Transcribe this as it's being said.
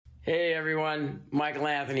Hey everyone, Michael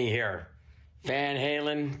Anthony here. Van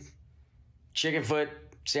Halen, Chickenfoot,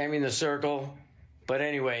 Sammy in the Circle. But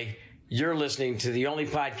anyway, you're listening to the only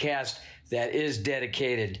podcast that is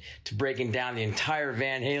dedicated to breaking down the entire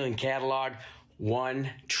Van Halen catalog one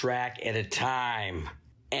track at a time.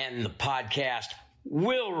 And the podcast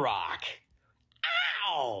will rock.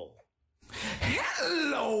 Ow!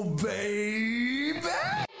 Hello, baby!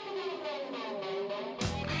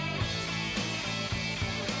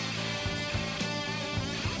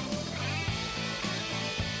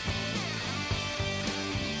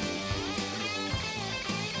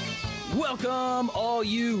 Welcome, all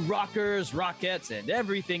you rockers, rockettes, and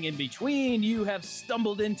everything in between. You have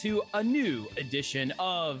stumbled into a new edition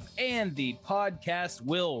of And the Podcast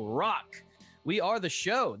Will Rock. We are the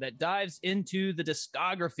show that dives into the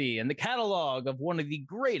discography and the catalog of one of the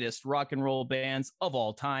greatest rock and roll bands of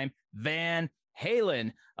all time, Van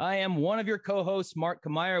Halen. I am one of your co-hosts, Mark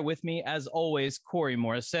Kamier. With me, as always, Corey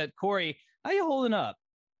Morissette. Corey, how you holding up?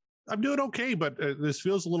 I'm doing okay, but this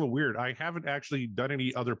feels a little weird. I haven't actually done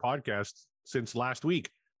any other podcasts since last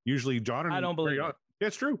week. Usually John and I don't believe it. Yeah,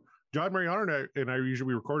 it's true. John Mariano and I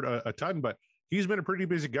usually record a ton, but he's been a pretty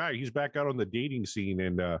busy guy. He's back out on the dating scene,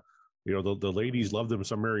 and the ladies love him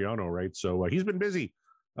some Mariano, right? So he's been busy.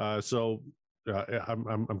 I'm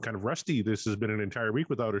kind of rusty. This has been an entire week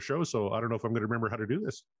without a show, so I don't know if I'm going to remember how to do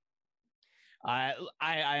this. I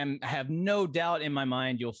have no doubt in my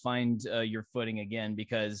mind you'll find your footing again,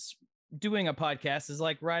 because doing a podcast is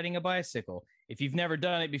like riding a bicycle. If you've never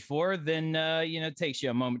done it before, then it takes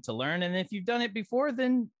you a moment to learn. And if you've done it before,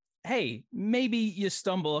 then hey, maybe you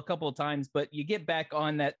stumble a couple of times, but you get back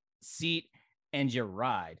on that seat and you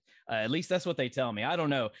ride. At least that's what they tell me. I don't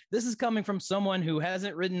know. This is coming from someone who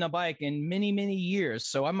hasn't ridden a bike in many, many years.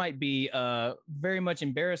 So I might be very much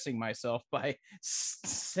embarrassing myself by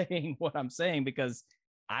saying what I'm saying, because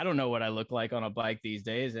I don't know what I look like on a bike these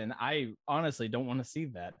days. And I honestly don't want to see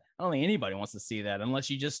that. I don't think anybody wants to see that unless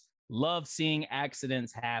you just love seeing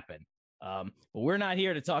accidents happen. But we're not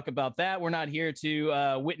here to talk about that. We're not here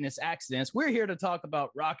to witness accidents. We're here to talk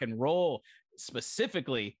about rock and roll,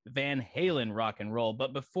 specifically Van Halen rock and roll.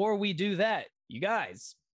 But before we do that, you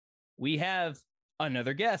guys, we have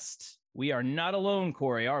another guest. We are not alone,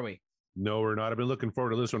 Corey, are we? No, we're not. I've been looking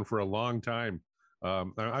forward to this one for a long time.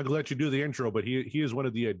 I'll let you do the intro, but he is one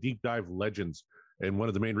of the deep dive legends, and one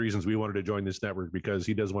of the main reasons we wanted to join this network, because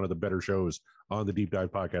he does one of the better shows on the Deep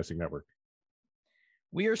Dive Podcasting Network.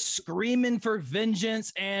 We are screaming for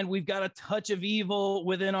vengeance, and we've got a touch of evil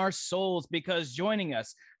within our souls, because joining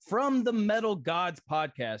us from the Metal Gods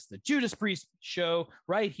podcast, the Judas Priest show,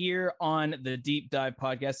 right here on the Deep Dive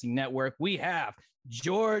Podcasting Network, we have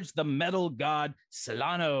George the Metal God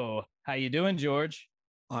Solano. How you doing, George?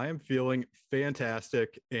 I am feeling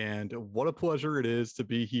fantastic, and what a pleasure it is to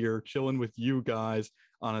be here chilling with you guys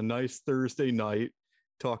on a nice Thursday night,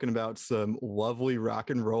 talking about some lovely rock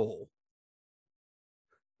and roll.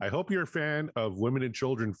 I hope you're a fan of Women and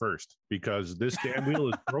Children First, because this damn wheel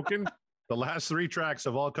is broken. The last three tracks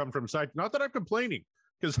have all come from side. Not that I'm complaining,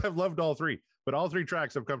 because I've loved all three, but all three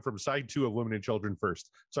tracks have come from side two of Women and Children First.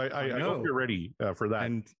 So I hope you're ready for that.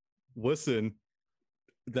 And listen,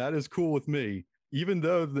 that is cool with me, even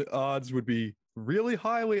though the odds would be really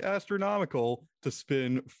highly astronomical to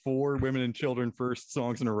spin 4 Women and Children First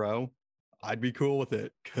songs in a row. I'd be cool with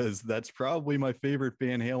it, because that's probably my favorite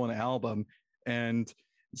Van Halen album. And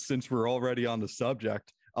since we're already on the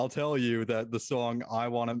subject, I'll tell you that the song I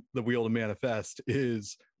Want the Wheel to Manifest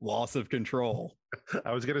is Loss of Control.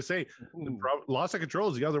 I was going to say, Loss of Control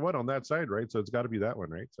is the other one on that side, right? So it's got to be that one,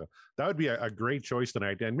 right? So that would be a great choice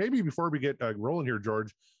tonight. And maybe before we get rolling here,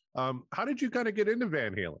 George, how did you kind of get into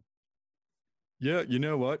Van Halen? Yeah, you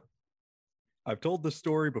know what? I've told this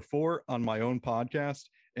story before on my own podcast,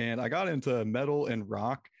 and I got into metal and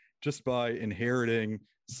rock just by inheriting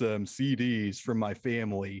some CDs from my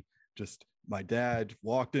family. Just my dad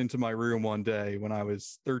walked into my room one day when I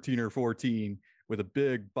was 13 or 14 with a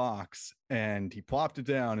big box, and he plopped it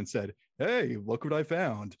down and said, "Hey, look what I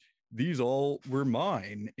found. These all were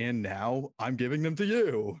mine, and now I'm giving them to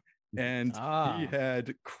you." And he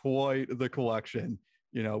had quite the collection.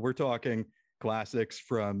 You know, we're talking classics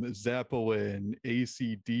from Zeppelin,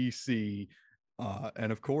 AC/DC,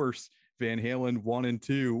 and of course, Van Halen 1 and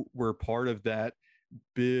 2 were part of that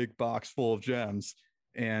big box full of gems.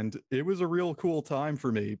 And it was a real cool time for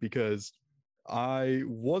me, because I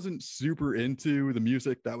wasn't super into the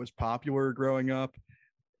music that was popular growing up.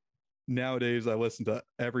 Nowadays, I listen to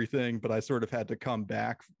everything, but I sort of had to come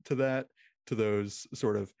back to those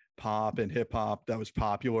sort of pop and hip hop that was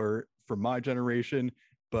popular for my generation.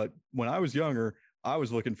 But when I was younger, I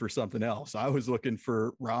was looking for something else. I was looking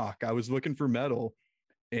for rock. I was looking for metal.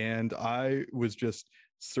 And I was just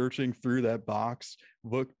searching through that box,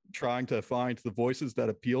 trying to find the voices that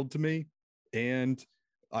appealed to me. And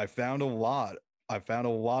I found a lot. I found a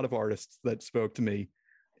lot of artists that spoke to me.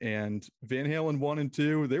 And Van Halen 1 and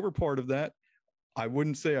 2, they were part of that. I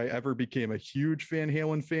wouldn't say I ever became a huge Van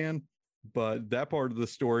Halen fan, but that part of the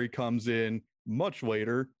story comes in much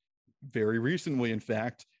later, very recently, in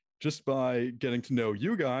fact, just by getting to know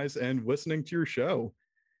you guys and listening to your show.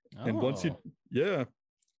 And yeah,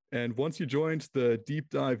 and once you joined the Deep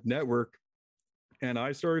Dive Network, and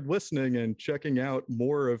I started listening and checking out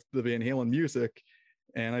more of the Van Halen music,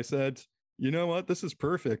 and I said, you know what, this is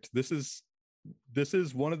perfect. This is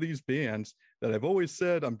one of these bands that I've always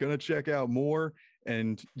said I'm going to check out more.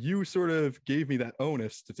 And you sort of gave me that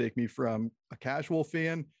onus to take me from a casual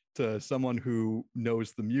fan to someone who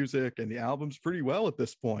knows the music and the albums pretty well at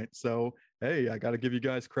this point. So, hey, I got to give you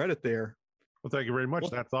guys credit there. Well, thank you very much.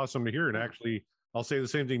 That's awesome to hear. And actually, I'll say the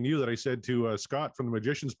same thing to you that I said to Scott from the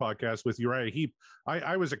Magicians podcast with Uriah Heep.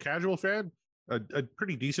 I was a casual fan, a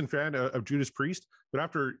pretty decent fan of Judas Priest. But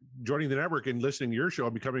after joining the network and listening to your show,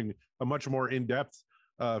 I'm becoming a much more in-depth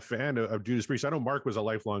fan of Judas Priest. I know Mark was a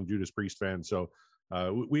lifelong Judas Priest fan. So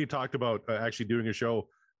we had talked about actually doing a show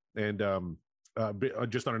and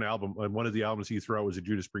just on an album. And one of the albums he threw out was a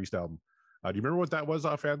Judas Priest album. Do you remember what that was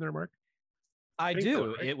offhand there, Mark? I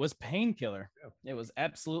do. Right? It was Painkiller. Yeah. It was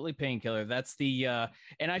absolutely Painkiller. That's the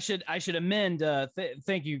and I should amend.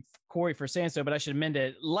 Thank you, Corey, for saying so. But I should amend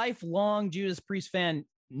it. Lifelong Judas Priest fan,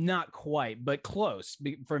 not quite, but close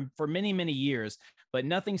for many years. But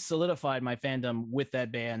nothing solidified my fandom with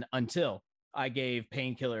that band until I gave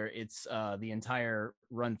Painkiller its the entire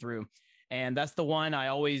run through, and that's the one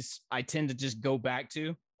I tend to just go back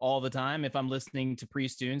to all the time if I'm listening to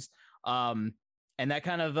Priest tunes. And that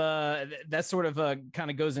kind of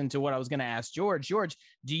kind of goes into what I was going to ask George. George,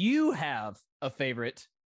 do you have a favorite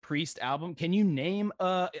Priest album? Can you name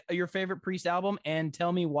your favorite Priest album and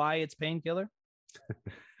tell me why it's Painkiller?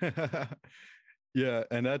 Yeah,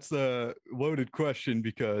 and that's a loaded question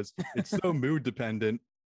because it's so mood dependent.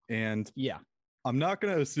 And yeah, I'm not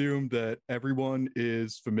going to assume that everyone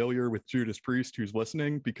is familiar with Judas Priest who's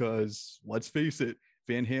listening, because let's face it,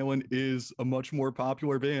 Van Halen is a much more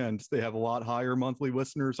popular band. They have a lot higher monthly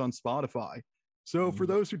listeners on Spotify. So for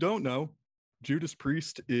those who don't know, Judas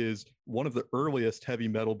Priest is one of the earliest heavy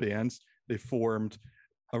metal bands. They formed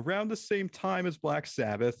around the same time as Black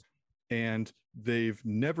Sabbath, and they've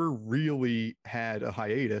never really had a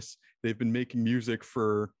hiatus. They've been making music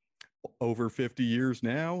for over 50 years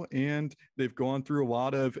now, and they've gone through a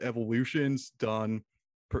lot of evolutions.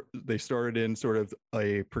 They started in sort of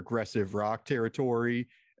a progressive rock territory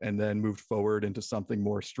and then moved forward into something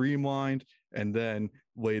more streamlined, and then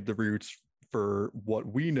laid the roots for what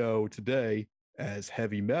we know today as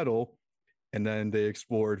heavy metal. And then they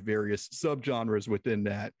explored various subgenres within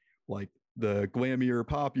that, like the glammier,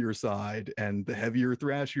 poppier side and the heavier,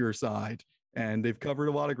 thrashier side. And they've covered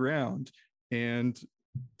a lot of ground. And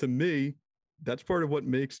to me, that's part of what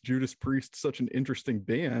makes Judas Priest such an interesting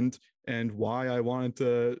band, and why I wanted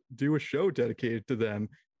to do a show dedicated to them,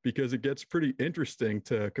 because it gets pretty interesting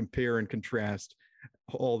to compare and contrast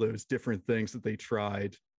all those different things that they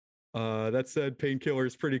tried. That said, Painkiller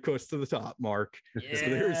is pretty close to the top, Mark. Yeah, so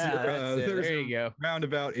there's there you go.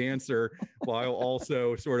 Roundabout answer, while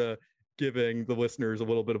also sort of giving the listeners a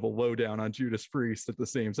little bit of a lowdown on Judas Priest at the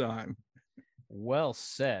same time. Well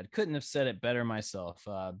said. Couldn't have said it better myself.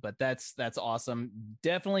 But that's awesome.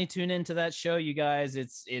 Definitely tune into that show, you guys. It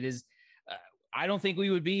is. I don't think we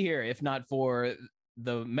would be here if not for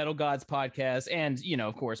the Metal Gods podcast, and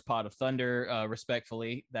of course, Pod of Thunder.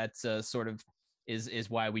 Respectfully, that's sort of is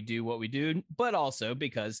why we do what we do, but also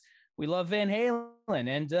because we love Van Halen.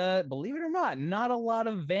 And believe it or not a lot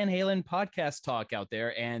of Van Halen podcast talk out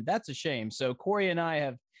there, and that's a shame. So Corey and I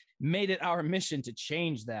have made it our mission to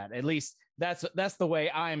change that. At least that's the way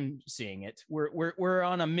I'm seeing it. We're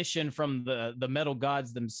on a mission from the metal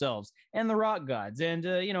gods themselves and the rock gods and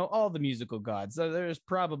all the musical gods. So there's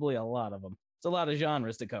probably a lot of them. It's a lot of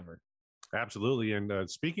genres to cover. Absolutely. And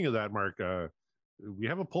speaking of that, Mark, we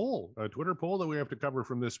have a Twitter poll that we have to cover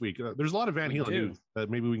from this week. There's a lot of Van Halen news that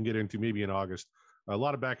maybe we can get into maybe in August. A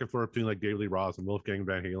lot of back and forth between like David Lee Roth and Wolfgang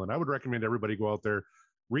Van Halen. I would recommend everybody go out there,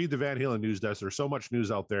 read the Van Halen news desk. There's so much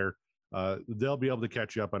news out there. They'll be able to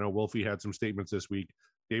catch you up. I know Wolfie had some statements this week.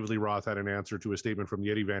 David Lee Roth had an answer to a statement from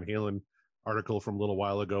the Eddie Van Halen article from a little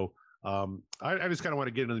while ago. I just kind of want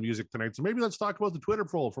to get into the music tonight. So maybe let's talk about the Twitter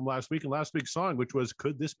poll from last week and last week's song, which was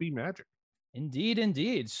 "Could This Be Magic?"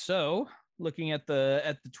 Indeed. So looking at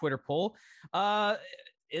the Twitter poll,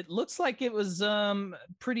 it looks like it was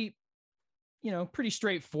pretty, pretty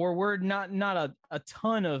straightforward. Not a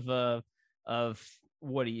ton of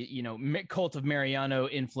what do cult of Mariano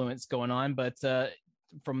influence going on, but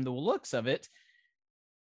from the looks of it,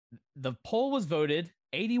 the poll was voted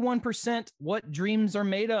 81% what dreams are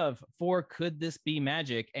made of for Could This Be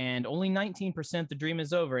Magic, and only 19% the dream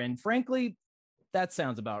is over. And frankly, that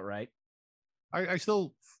sounds about right. I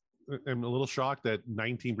still am a little shocked that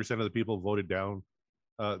 19% of the people voted down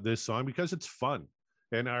this song because it's fun.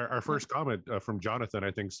 And our first comment from Jonathan,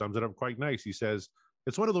 I think, sums it up quite nice. He says,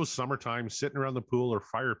 it's one of those summertime sitting around the pool or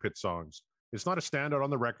fire pit songs. It's not a standout on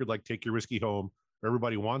the record like Take Your Whiskey Home or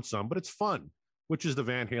Everybody Wants Some, but it's fun, which is the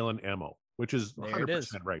Van Halen MO, which is 100%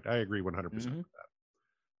 right. I agree 100% with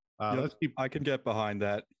that. Let's keep. I can get behind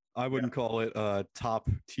that. I wouldn't call it a top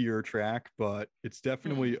tier track, but it's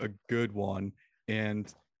definitely a good one.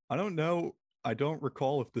 And I don't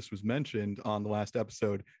recall if this was mentioned on the last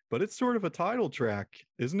episode, but it's sort of a title track,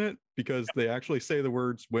 isn't it? Because they actually say the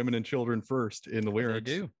words women and children first in the lyrics.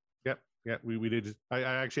 They do. Yeah, we did. I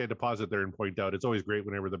actually had to pause it there and point out it's always great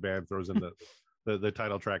whenever the band throws in the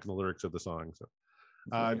title track and the lyrics of the song.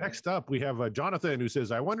 So next up, we have Jonathan, who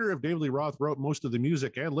says, I wonder if David Lee Roth wrote most of the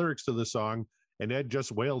music and lyrics to the song and Ed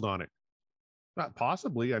just wailed on it. Not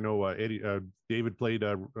possibly. I know David played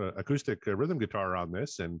acoustic rhythm guitar on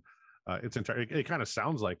this, and it kind of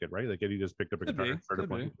sounds like it, right? Like Eddie just picked up a guitar and started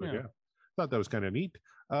playing. Yeah. Thought that was kind of neat.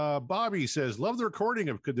 Bobby says, love the recording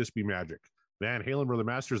of Could This Be Magic? Van Halen were the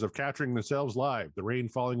masters of capturing themselves live, the rain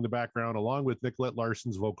falling in the background, along with Nicolette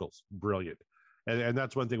Larson's vocals. Brilliant. And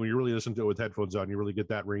that's one thing, when you really listen to it with headphones on, you really get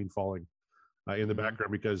that rain falling in the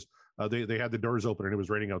background, because they had the doors open and it was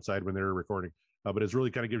raining outside when they were recording. But it really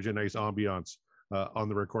kind of gives you a nice ambiance on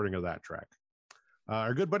the recording of that track.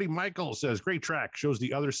 Our good buddy Michael says, great track, shows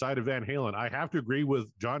the other side of Van Halen. I have to agree with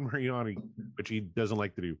John Mariani, which he doesn't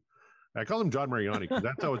like to do. I call him John Mariani because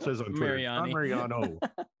that's how it says on Twitter. John Mariano.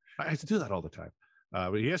 I have to do that all the time.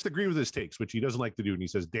 But he has to agree with his takes, which he doesn't like to do. And he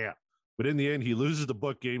says, damn. But in the end, he loses the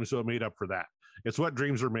book game, so it made up for that. It's what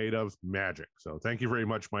dreams are made of, magic. So thank you very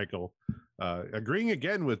much, Michael. Agreeing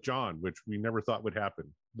again with John, which we never thought would happen.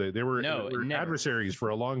 They were adversaries for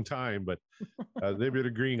a long time, but they've been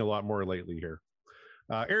agreeing a lot more lately here.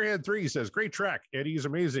 Airhead 3 says, great track. Eddie is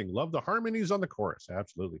amazing. Love the harmonies on the chorus.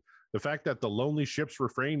 Absolutely. The fact that the Lonely Ships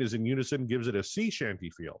refrain is in unison gives it a sea shanty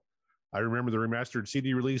feel. I remember the remastered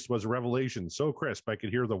CD release was a revelation. So crisp, I could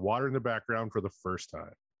hear the water in the background for the first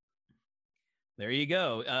time. There you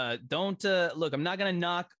go. Don't look, I'm not going to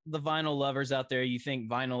knock the vinyl lovers out there. You think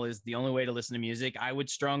vinyl is the only way to listen to music. I would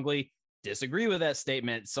strongly disagree with that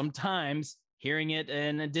statement. Sometimes hearing it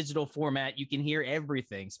in a digital format, you can hear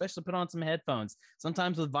everything, especially put on some headphones.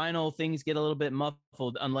 Sometimes with vinyl, things get a little bit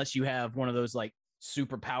muffled unless you have one of those like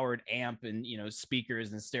super powered amp and,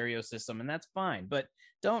 speakers and stereo system, and that's fine. But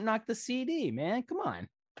don't knock the CD, man. Come on.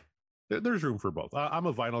 There's room for both. I'm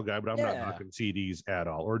a vinyl guy, but I'm not knocking CDs at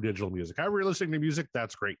all, or digital music. However you're listening to music,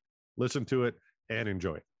 that's great. Listen to it and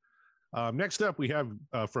enjoy it. Next up, we have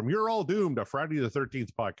from You're All Doomed, a Friday the 13th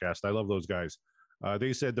podcast. I love those guys.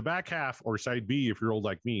 They said the back half, or side B, if you're old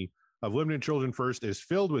like me, of Women and Children First is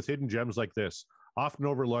filled with hidden gems like this, often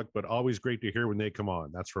overlooked, but always great to hear when they come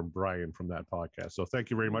on. That's from Brian from that podcast. So thank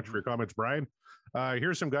you very much for your comments, Brian.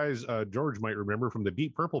 Here's some guys George might remember from the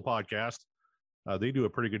Deep Purple podcast. They do a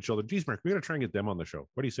pretty good show. Geez, Mark, we got to try and get them on the show.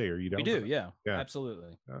 What do you say? Are you down? We do, yeah,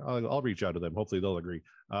 absolutely. I'll reach out to them. Hopefully they'll agree.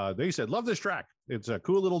 They said, love this track. It's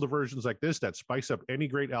cool little diversions like this that spice up any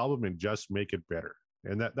great album and just make it better.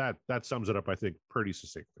 And that sums it up, I think, pretty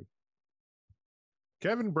succinctly.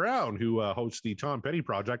 Kevin Brown, who hosts the Tom Petty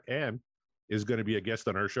Project and is going to be a guest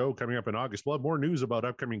on our show coming up in August. We'll have more news about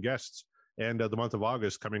upcoming guests and the month of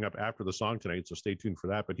August coming up after the song tonight, so stay tuned for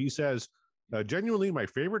that. But he says, genuinely my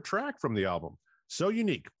favorite track from the album. So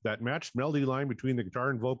unique. That matched melody line between the guitar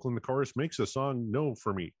and vocal in the chorus makes the song know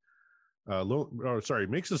for me.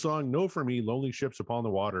 Makes the song know for me, Lonely Ships Upon the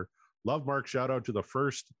Water. Love Mark, shout out to the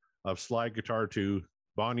first of slide guitar 2.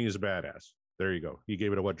 Bonnie is a badass. There you go. He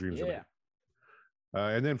gave it a What Dreams Are Made.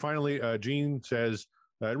 And then finally, Gene says,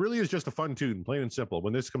 it really is just a fun tune, plain and simple.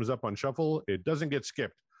 When this comes up on shuffle, it doesn't get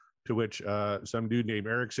skipped. To which some dude named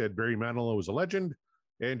Eric said Barry Manilow was a legend.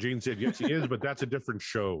 And Gene said, yes, he is, but that's a different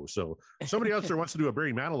show. So if somebody else there wants to do a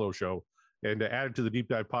Barry Manilow show and add it to the Deep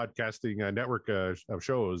Dive Podcasting network of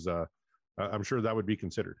shows, I'm sure that would be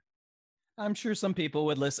considered. I'm sure some people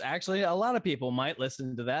would listen. Actually, a lot of people might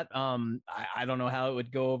listen to that. I don't know how it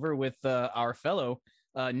would go over with our fellow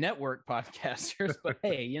network podcasters, but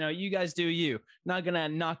hey, you guys do you. Not going to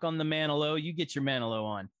knock on the Manilow. You get your Manilow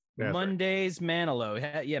on. That's Mondays, right.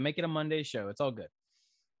 Manilow. Yeah, make it a Monday show. It's all good.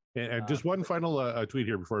 And just one final tweet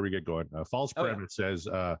here before we get going. False Premise says,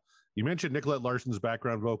 you mentioned Nicolette Larson's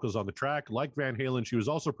background vocals on the track. Like Van Halen, she was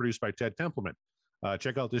also produced by Ted Templeman.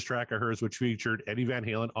 Check out this track of hers, which featured Eddie Van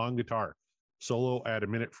Halen on guitar, solo at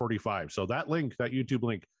 1:45. So that link, that YouTube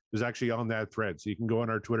link, is actually on that thread. So you can go on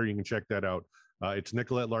our Twitter, you can check that out. It's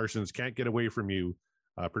Nicolette Larson's Can't Get Away From You,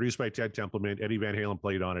 produced by Ted Templeman. Eddie Van Halen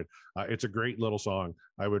played on it. It's a great little song.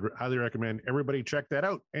 I would highly recommend everybody check that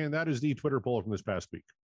out. And that is the Twitter poll from this past week.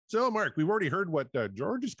 So, Mark, we've already heard what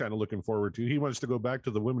George is kind of looking forward to. He wants to go back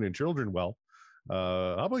to the women and children. Well,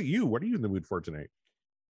 how about you? What are you in the mood for tonight?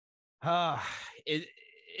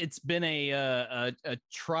 It's been a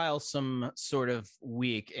trialsome sort of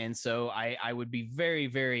week, and so I would be very,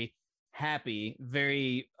 very happy.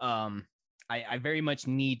 I very much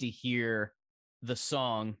need to hear the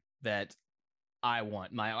song that I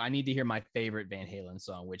want. I need to hear my favorite Van Halen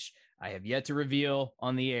song, which I have yet to reveal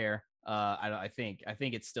on the air. I think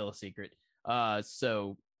it's still a secret.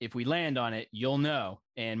 So if we land on it, you'll know,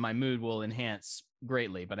 and my mood will enhance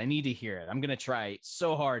greatly. But I need to hear it. I'm gonna try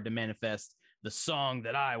so hard to manifest the song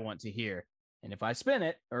that I want to hear. And if I spin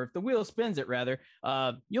it, or if the wheel spins it, rather,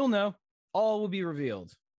 you'll know. All will be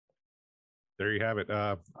revealed. There you have it.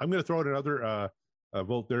 I'm going to throw out another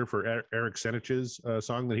vote there for Eric Senich's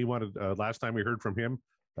song that he wanted last time we heard from him,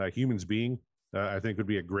 Humans Being. I think would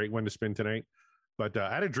be a great one to spin tonight. But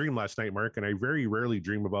I had a dream last night, Mark, and I very rarely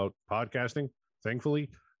dream about podcasting,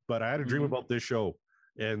 thankfully. But I had a dream about this show,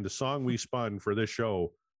 and the song we spun for this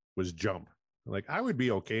show was Jump. Like, I would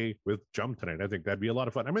be okay with Jump tonight. I think that'd be a lot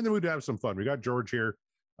of fun. I'm in the mood to have some fun. We got George here.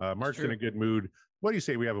 Mark's in a good mood. What do you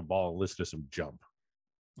say we have a ball and listen to some Jump?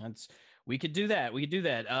 We could do that.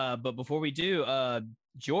 But before we do,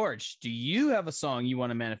 George, do you have a song you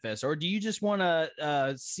want to manifest, or do you just want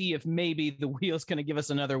to see if maybe the wheel's going to give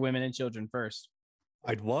us another Women and Children first?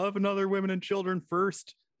 I'd love another Women and Children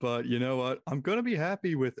first, but you know what? I'm going to be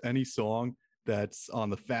happy with any song that's on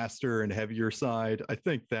the faster and heavier side. I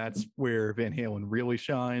think that's where Van Halen really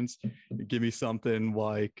shines. Give me something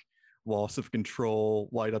like Loss of Control,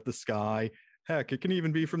 Light Up the Sky. Heck, it can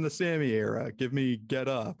even be from the Sammy era. Give me Get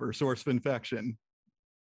Up or Source of Infection.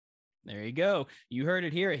 There you go. You heard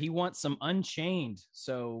it here. He wants some Unchained,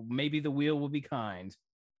 so maybe the wheel will be kind.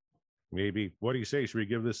 Maybe. What do you say? Should we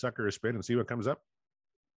give this sucker a spin and see what comes up?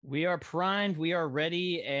 We are primed. We are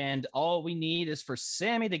ready. And all we need is for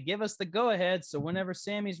Sammy to give us the go-ahead. So whenever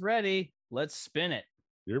Sammy's ready, let's spin it.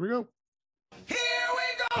 Here we go. Here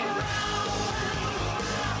we go. All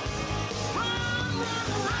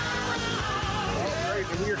right,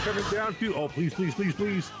 and we are coming down to, oh,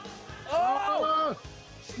 please. Oh!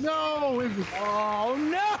 No! Oh,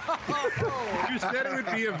 no! You said it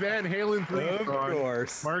would be a Van Halen thing. Of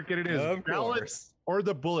course. Mark it is. Of Ballot course. or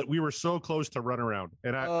the Bullet. We were so close to Run Around.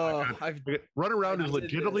 And Run Around is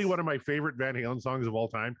legitimately one of my favorite Van Halen songs of all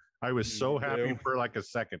time. I was so happy for like a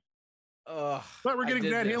second. But we're getting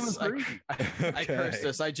Van Halen 3. I cursed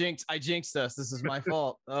us. I jinxed us. This is my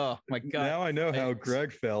fault. Oh my God. Now I know how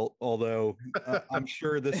Greg felt, although I'm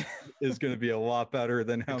sure this is going to be a lot better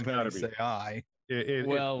than how many say I. It's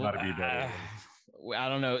gotta be better. I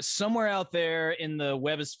don't know. Somewhere out there in the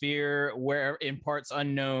webosphere, where in parts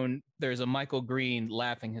unknown, there's a Michael Green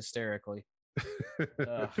laughing hysterically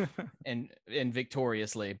and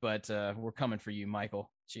victoriously. But we're coming for you,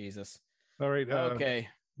 Michael. Jesus. All right. Okay.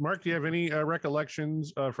 Mark, do you have any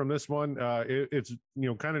recollections from this one? It's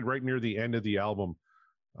kind of right near the end of the album,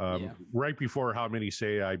 right before How Many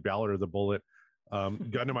Say I, Ballot or the Bullet.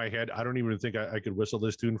 Gun to my head, I don't even think I could whistle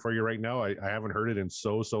this tune for you right now. I haven't heard it in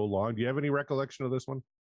so long. Do you have any recollection of this one?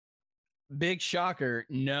 Big shocker,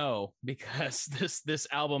 no, because this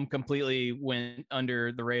album completely went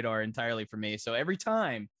under the radar entirely for me. So every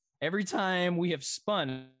time we have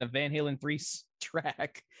spun a Van Halen 3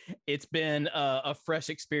 track, it's been a fresh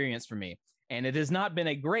experience for me, and it has not been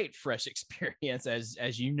a great fresh experience,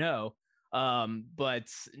 as you know. But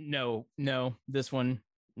no, this one.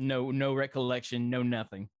 No recollection, no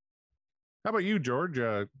nothing. How about you, George?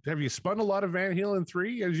 Have you spun a lot of Van Halen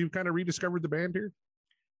 3 as you've kind of rediscovered the band here?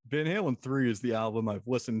 Van Halen 3 is the album I've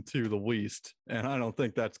listened to the least, and I don't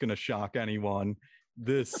think that's going to shock anyone.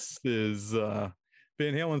 This is Van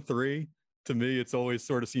Halen 3. To me, it's always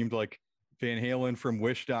sort of seemed like Van Halen from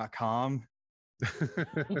Wish.com.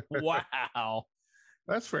 Wow.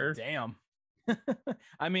 That's fair. Damn.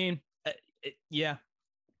 I mean, yeah.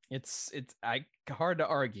 It's hard to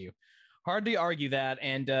argue that.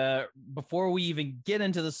 And before we even get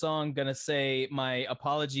into the song, gonna say my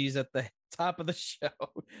apologies at the top of the show.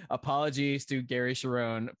 Apologies to Gary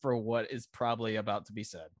Sharon for what is probably about to be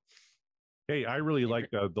said. Hey, I really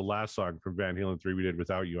liked the last song from Van Halen 3 we did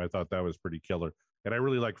Without You. I thought that was pretty killer. and I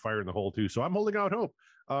really like Fire in the Hole too. So I'm holding out hope.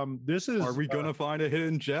 This is. Are we gonna find a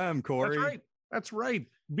hidden gem, Corey? That's right. That's right.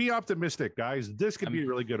 Be optimistic, guys. This could be a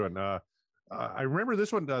really good one. I remember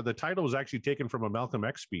this one. The title was actually taken from a Malcolm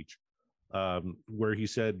X speech, where he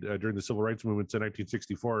said during the civil rights movement in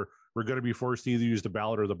 1964, "We're going to be forced to either use the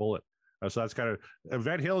ballot or the bullet." So that's kind of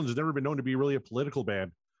Van Halen's never been known to be really a political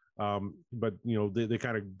band, but they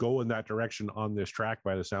kind of go in that direction on this track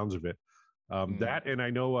by the sounds of it. That, and I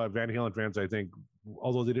know Van Halen fans, I think,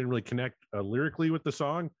 although they didn't really connect lyrically with the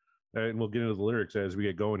song, and we'll get into the lyrics as we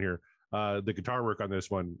get going here. The guitar work on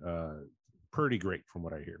this one, pretty great from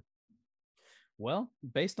what I hear. Well,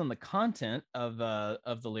 based on the content of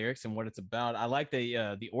the lyrics and what it's about, I like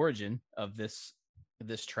the origin of this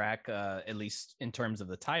track, at least in terms of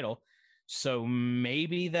the title. So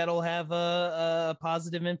maybe that'll have a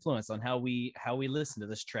positive influence on how we listen to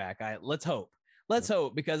this track. Let's hope,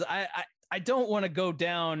 because I don't want to go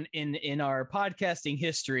down in our podcasting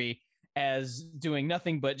history as doing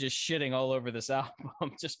nothing but just shitting all over this album,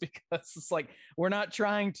 just because it's like we're not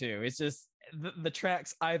trying to. It's just the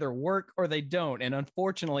tracks either work or they don't. And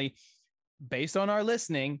unfortunately, based on our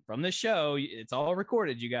listening from the show, it's all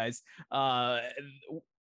recorded, you guys.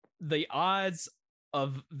 The odds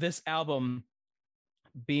of this album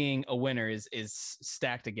being a winner is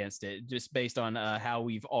stacked against it, just based on how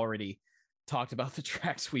we've already talked about the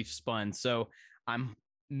tracks we've spun. So I'm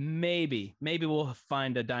maybe we'll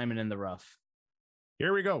find a diamond in the rough.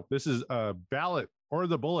 Here we go. This is Ballot or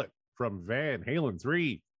the Bullet from Van Halen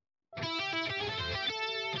 3.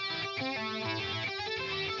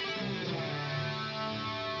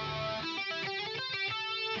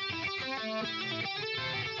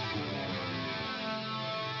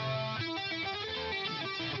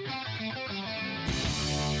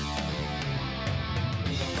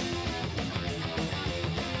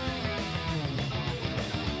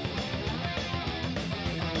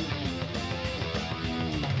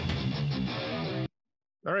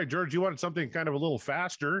 All right, George, you wanted something kind of a little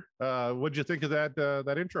faster. What'd you think of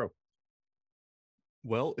that intro?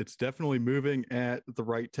 Well, it's definitely moving at the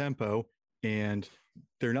right tempo, and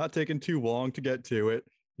they're not taking too long to get to it.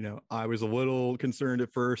 I was a little concerned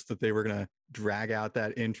at first that they were going to drag out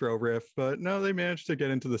that intro riff, but no, they managed to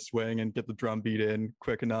get into the swing and get the drum beat in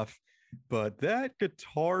quick enough. But that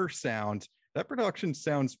guitar sound, that production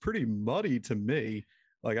sounds pretty muddy to me.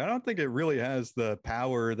 Like, I don't think it really has the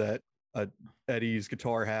power that Eddie's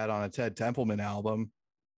guitar had on a Ted Templeman album.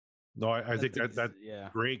 No, I think that's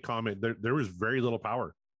great comment. There was very little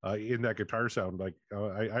power in that guitar sound. Like,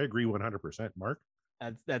 I agree 100%. Mark?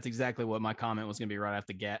 That's exactly what my comment was going to be right out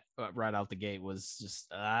the gate was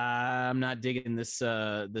just I'm not digging this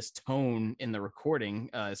tone in the recording,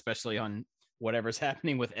 especially on whatever's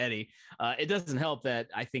happening with Eddie. It doesn't help that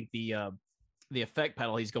I think the effect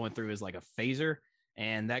pedal he's going through is like a phaser,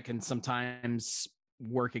 and that can sometimes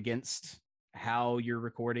work against how you're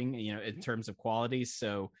recording, in terms of quality.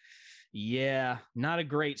 So yeah, not a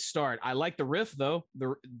great start. I like the riff though.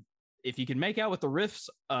 If you can make out what the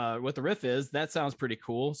riff is, that sounds pretty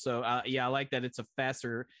cool. So I like that it's a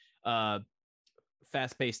faster,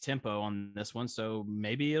 fast-paced tempo on this one. So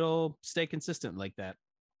maybe it'll stay consistent like that.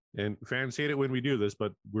 And fans hate it when we do this,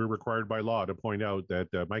 but we're required by law to point out that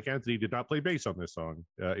Mike Anthony did not play bass on this song.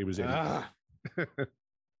 It was in.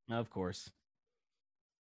 Of course.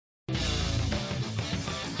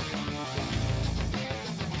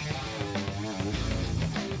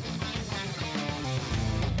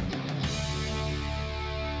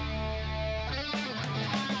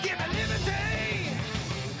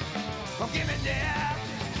 Give me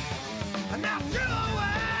death, and not true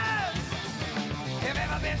words have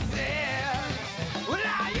ever been said. Well,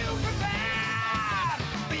 are you prepared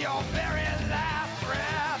for your very last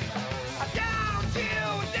breath? Don't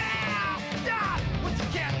you dare start what you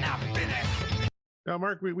cannot finish. Now,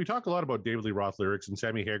 Mark, we talk a lot about David Lee Roth lyrics and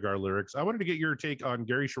Sammy Hagar lyrics. I wanted to get your take on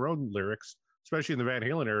Gary Cherone lyrics, especially in the Van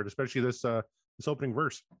Halen era, especially this opening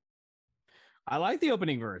verse. I like the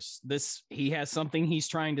opening verse. He has something he's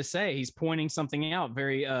trying to say. He's pointing something out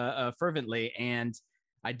very fervently, and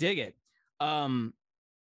I dig it.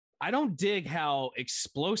 I don't dig how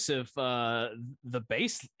explosive the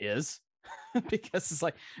bass is because it's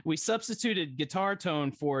like we substituted guitar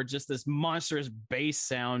tone for just this monstrous bass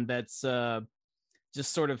sound that's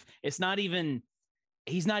just sort of, he's not even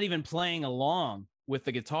playing along with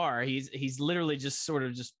the guitar. He's literally just sort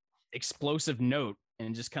of just explosive note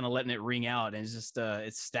and just kind of letting it ring out, and it's just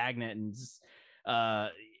it's stagnant and just,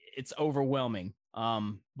 it's overwhelming.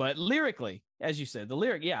 But lyrically, as you said,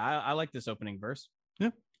 I like this opening verse. Yeah,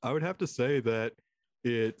 I would have to say that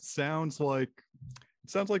it sounds like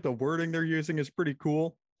the wording they're using is pretty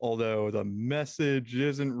cool. although the message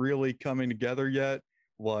isn't really coming together yet.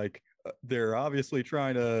 Like they're obviously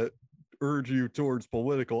trying to urge you towards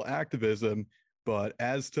political activism, but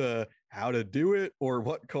as to how to do it or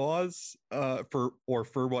what cause for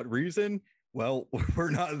what reason, well,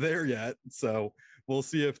 we're not there yet. So we'll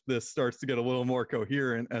see if this starts to get a little more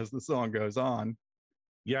coherent as the song goes on.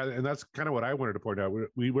 Yeah, and that's kind of what I wanted to point out.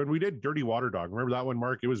 When we did Dirty Water Dog, remember that one,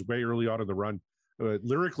 Mark? It was way early on in the run.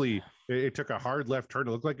 Lyrically, it took a hard left turn.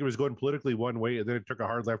 It looked like it was going politically one way, and then it took a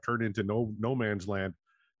hard left turn into no man's land.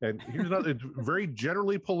 And here's another, it's very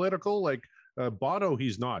generally political. Like Bono,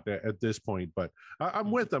 he's not at this point, but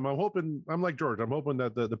I'm with them. I'm like George. I'm hoping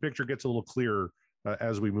that the picture gets a little clearer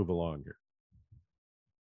as we move along here.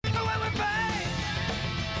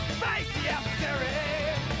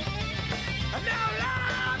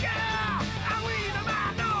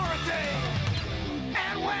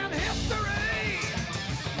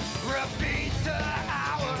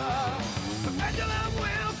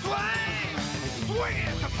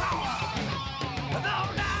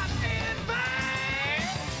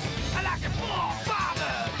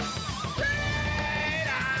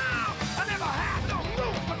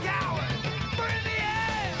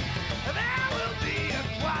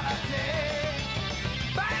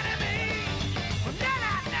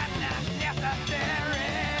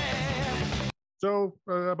 So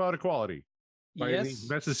about equality, yes,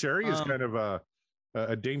 necessary is kind of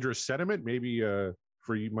a dangerous sentiment, maybe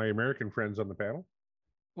for you, my American friends on the panel.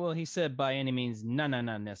 Well, he said by any means, not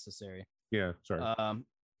necessary. Yeah, sorry.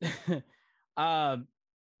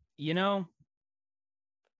 You know,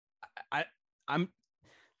 I'm.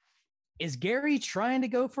 Is Gary trying to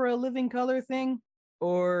go for a living color thing,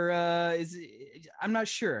 or I'm not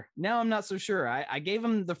sure. Now I'm not so sure. I gave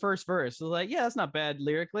him the first verse. So like, yeah, that's not bad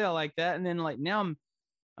lyrically. I like that. And then like now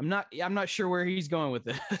I'm not sure where he's going with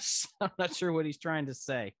this. I'm not sure what he's trying to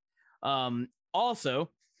say. Also,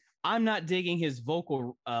 I'm not digging his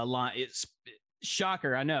vocal line. It's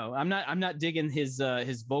shocker. I know. I'm not digging his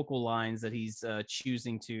vocal lines that he's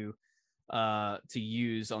choosing to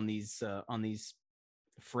use on these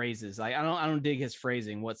phrases. I don't dig his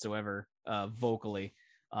phrasing whatsoever vocally.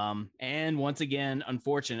 And once again,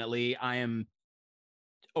 unfortunately, I am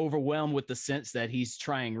overwhelmed with the sense that he's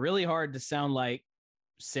trying really hard to sound like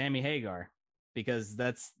Sammy Hagar, because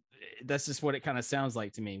that's just what it kind of sounds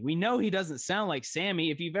like to me. We know he doesn't sound like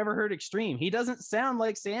Sammy. If you've ever heard Extreme, he doesn't sound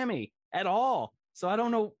like Sammy at all. So I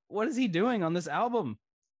don't know, what is he doing on this album?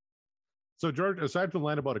 So George, aside from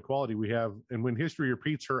line about equality, we have, and when history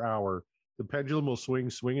repeats her hour, the pendulum will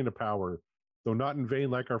swing into power, though not in vain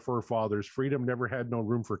like our forefathers. Freedom never had no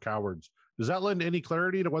room for cowards. Does that lend any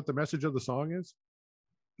clarity to what the message of the song is?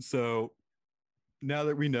 So now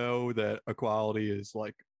that we know that equality is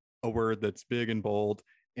like a word that's big and bold,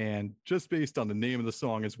 and just based on the name of the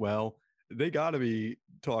song as well, they got to be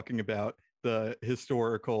talking about the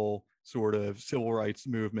historical sort of civil rights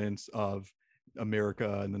movements of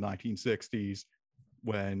America in the 1960s,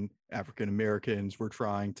 when African Americans were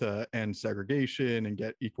trying to end segregation and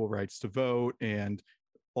get equal rights to vote and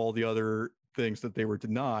all the other things that they were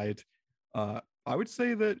denied. I would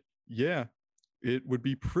say that, yeah, it would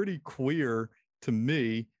be pretty clear to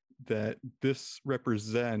me that this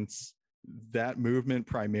represents that movement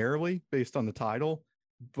primarily based on the title.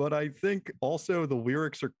 But I think also the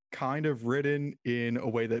lyrics are kind of written in a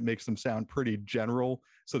way that makes them sound pretty general,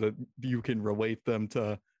 so that you can relate them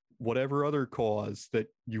to whatever other cause that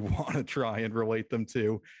you want to try and relate them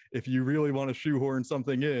to. If you really want to shoehorn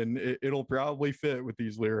something in, it'll probably fit with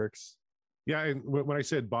these lyrics. Yeah, and when I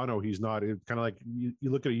said Bono, he's not. It's kind of like you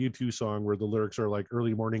look at a U2 song where the lyrics are like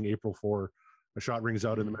early morning, April 4, a shot rings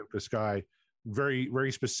out in the Memphis sky. Very,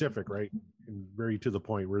 very specific, right? And very to the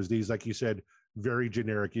point. Whereas these, like you said, very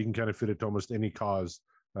generic. You can kind of fit it to almost any cause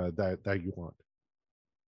that you want.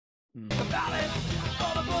 The ballot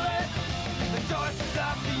or the bullet, the choice is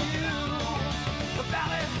up to you. The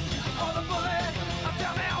ballot or the bullet,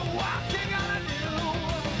 tell me what you gonna do.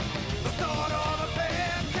 The sword or the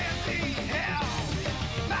pen can't be held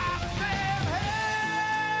by the same hand.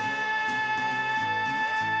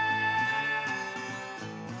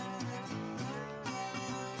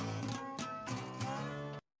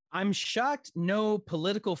 I'm shocked no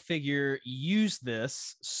political figure used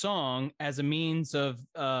this song as a means of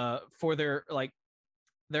for their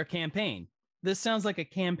campaign. This sounds like a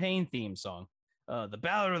campaign theme song. The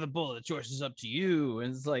ballot or the bullet, the choice is up to you.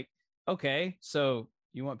 And it's like, okay, so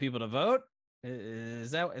you want people to vote?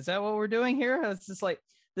 Is that what we're doing here? It's just like,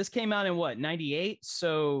 this came out in what, 98?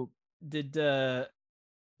 So did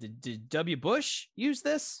W. Bush use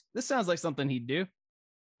this? This sounds like something he'd do.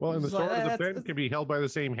 Well, and the It's like, sword of the that's- pen can be held by the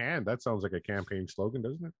same hand. That sounds like a campaign slogan,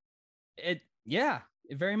 doesn't it?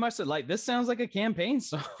 It very much so. Like, this sounds like a campaign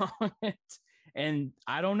song. And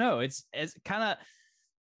I don't know. It's kind of,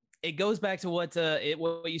 it goes back to what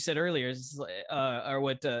you said earlier, or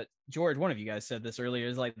what George, one of you guys said this earlier,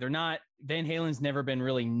 is like, Van Halen's never been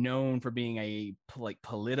really known for being a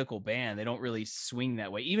political band. They don't really swing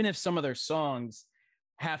that way, even if some of their songs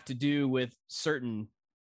have to do with certain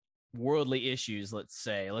worldly issues.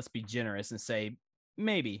 Let's be generous and say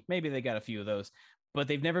maybe they got a few of those, but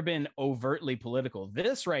they've never been overtly political.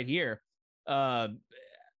 This right here,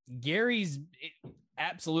 Gary's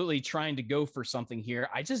absolutely trying to go for something here.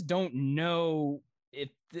 I just don't know if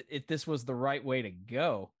this was the right way to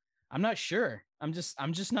go. I'm not sure. I'm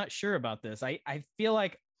just not sure about this. I feel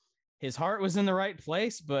like his heart was in the right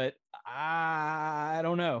place, but I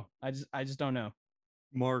don't know. I just don't know.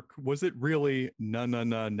 Mark, was it really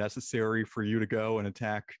necessary for you to go and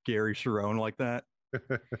attack Gary Cherone like that?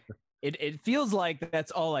 It feels like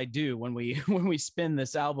that's all I do when we spin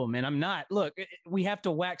this album, and I'm not. Look, we have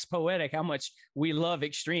to wax poetic how much we love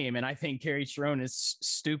Extreme, and I think Gary Cherone is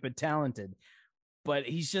stupid talented, but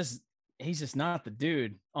he's just not the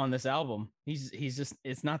dude on this album. He's just,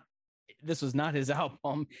 this was not his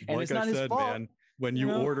album, and like it's not his fault. Man, when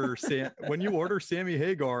you order Sammy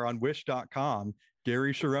Hagar on Wish.com,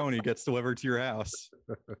 Gary Cherone gets delivered to your house.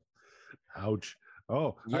 Ouch.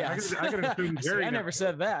 Oh, yeah. I gotta assume Gary. I never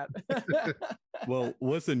said that. Well,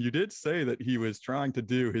 listen, you did say that he was trying to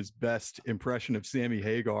do his best impression of Sammy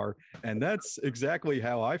Hagar, and that's exactly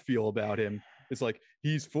how I feel about him. It's like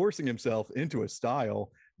he's forcing himself into a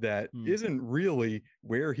style that isn't really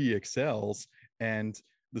where he excels, and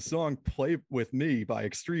the song "Play With Me" by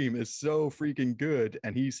Extreme is so freaking good,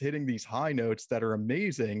 and he's hitting these high notes that are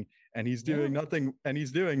amazing, and he's doing nothing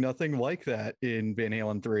like that in Van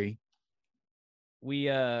Halen 3. We've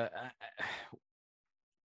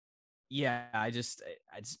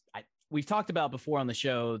talked about before on the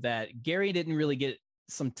show that Gary didn't really get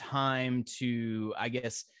some time to, I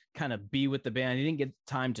guess, kind of be with the band. He didn't get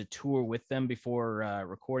time to tour with them before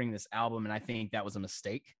recording this album, and I think that was a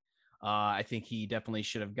mistake. I think he definitely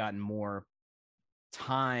should have gotten more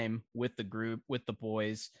time with the group, with the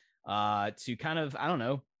boys, to kind of, I don't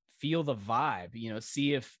know, feel the vibe,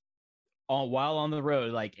 see if while on the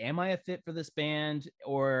road, like, am I a fit for this band,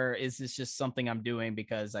 or is this just something I'm doing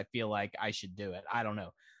because I feel like I should do it? I don't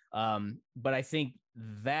know. But I think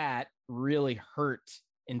that really hurt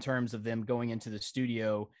in terms of them going into the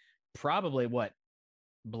studio, probably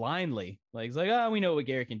blindly. Like, it's like, oh, we know what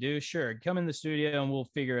Gary can do. Sure, come in the studio and we'll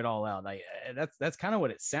figure it all out. Like, that's kind of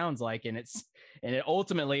what it sounds like. And it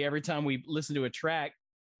ultimately, every time we listen to a track,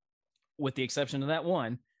 with the exception of that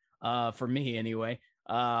one, for me anyway,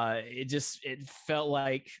 it felt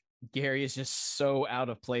like Gary is just so out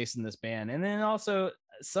of place in this band. And then also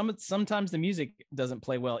sometimes the music doesn't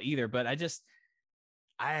play well either, but I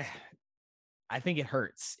think it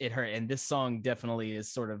hurts. It hurt. And this song definitely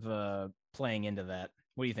is sort of playing into that.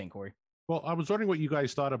 What do you think, Corey? Well, I was wondering what you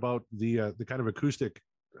guys thought about the kind of acoustic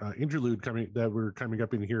interlude we're coming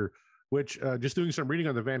up in here, which just doing some reading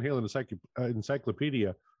on the Van Halen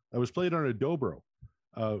encyclopedia, was played on a dobro.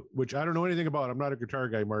 Which I don't know anything about. I'm not a guitar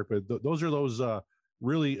guy, Mark, but those are those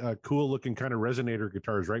really cool looking kind of resonator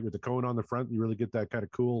guitars, right? With the cone on the front, you really get that kind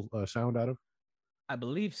of cool sound out of. I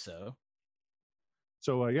believe so.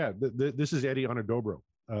 So this is Eddie on a dobro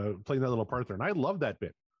playing that little part there, and I love that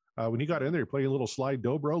bit. When he got in there, playing a little slide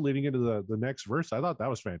dobro leading into the next verse, I thought that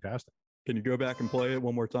was fantastic. Can you go back and play it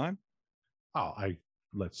one more time?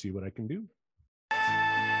 Let's see what I can do.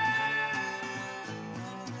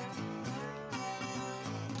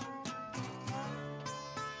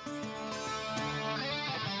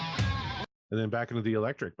 And then back into the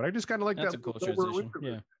electric. But I just kind of like that's that. A cool transition.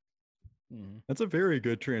 Yeah. Mm-hmm. That's a very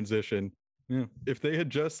good transition. Yeah. If they had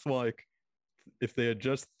just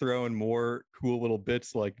thrown more cool little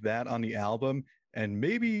bits like that on the album and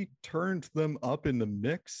maybe turned them up in the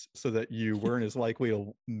mix so that you weren't as likely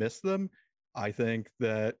to miss them, I think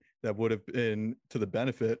that would have been to the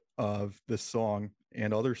benefit of this song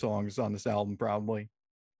and other songs on this album, probably.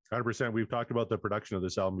 100%. We've talked about the production of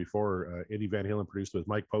this album before. Eddie Van Halen produced with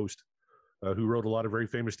Mike Post, who wrote a lot of very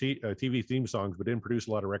famous TV theme songs, but didn't produce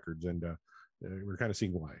a lot of records. And we're kind of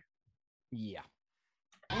seeing why. Yeah.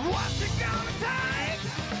 What's it gonna take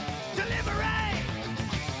to liberate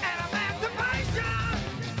an emancipation,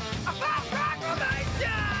 a false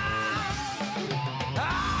proclamation?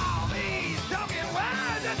 All these token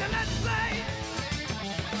words that they legislate,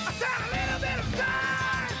 I spent a little bit of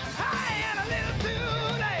time, and a little too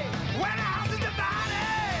late. When the house is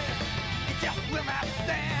divided, it just will not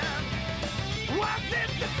stand. What's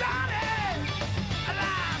since the started, a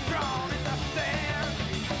line drawn in the sand.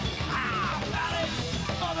 Ballot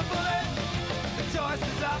on the bullet, the choice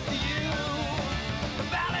is up to you. The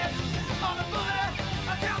ballot on the bullet,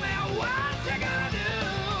 tell me what you gonna do.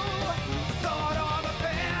 The sword or the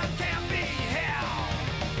pen can't be held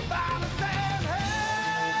by the same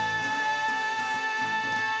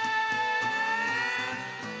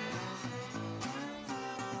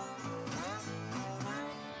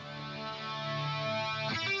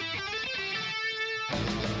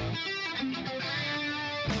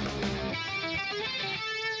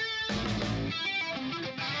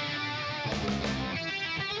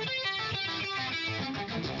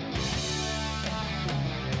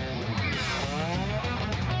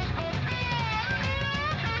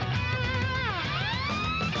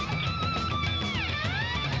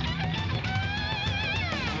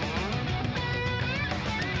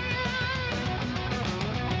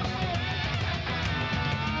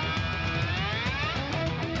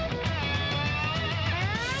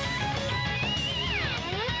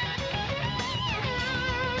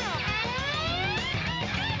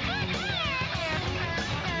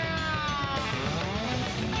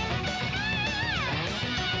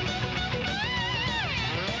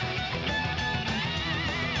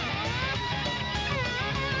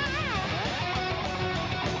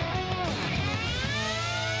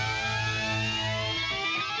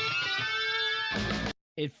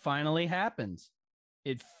It finally happened.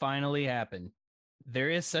 It finally happened.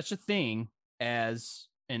 There is such a thing as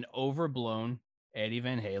an overblown Eddie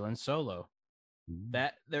Van Halen solo.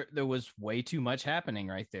 That there was way too much happening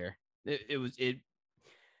right there.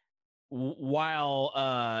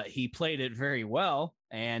 While he played it very well,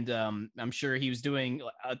 and I'm sure he was doing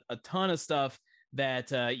a ton of stuff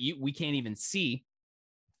that we can't even see.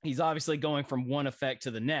 He's obviously going from one effect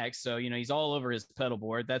to the next, so he's all over his pedal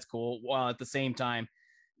board. That's cool, while at the same time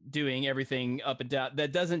doing everything up and down.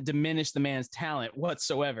 That doesn't diminish the man's talent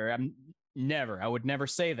whatsoever. I would never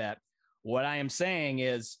say that. What I am saying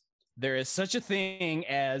is there is such a thing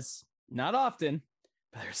as, not often,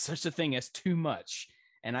 but there's such a thing as too much.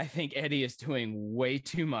 And I think Eddie is doing way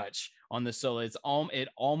too much on the solo. It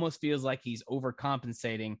almost feels like he's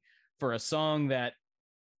overcompensating for a song that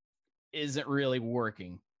isn't really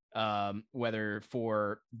working, whether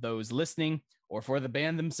for those listening or for the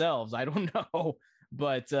band themselves. I don't know.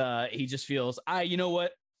 But he just feels, you know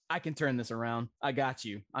what? I can turn this around. I got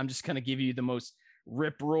you. I'm just going to give you the most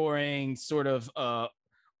rip-roaring, sort of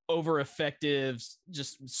over-effective,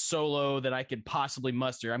 just solo that I could possibly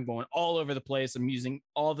muster. I'm going all over the place. I'm using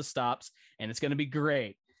all the stops, and it's going to be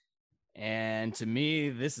great. And to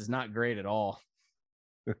me, this is not great at all.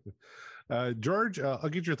 George, I'll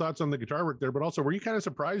get your thoughts on the guitar work there, but also, were you kind of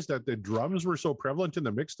surprised that the drums were so prevalent in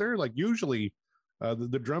the mix there? Like, usually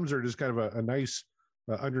the drums are just kind of a nice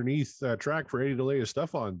underneath track for Eddie to lay his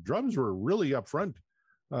stuff on. Drums were really up front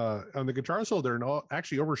on the guitar solo there, and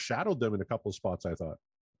actually overshadowed them in a couple of spots, I thought.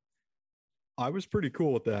 I was pretty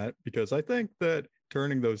cool with that, because I think that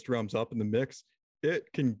turning those drums up in the mix,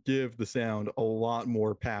 it can give the sound a lot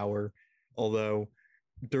more power, although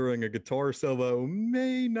during a guitar solo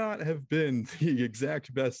may not have been the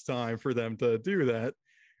exact best time for them to do that.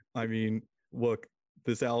 I mean, look,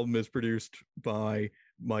 this album is produced by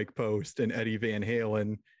Mike Post and Eddie Van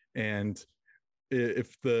Halen, and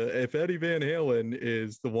if Eddie Van Halen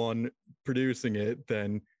is the one producing it,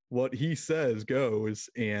 then what he says goes,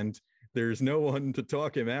 and there's no one to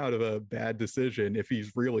talk him out of a bad decision if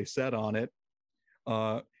he's really set on it.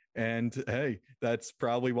 And hey, that's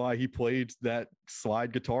probably why he played that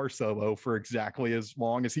slide guitar solo for exactly as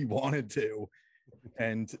long as he wanted to.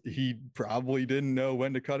 And he probably didn't know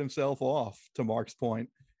when to cut himself off, to Mark's point.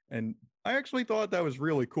 And I actually thought that was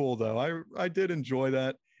really cool, though. I did enjoy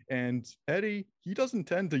that. And Eddie, he doesn't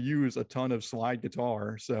tend to use a ton of slide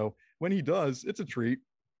guitar. So when he does, it's a treat.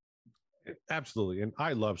 Absolutely. And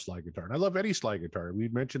I love slide guitar. And I love Eddie's slide guitar. We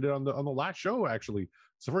mentioned it on the last show, actually.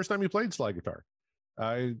 It's the first time he played slide guitar.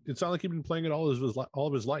 It's not like he'd been playing it all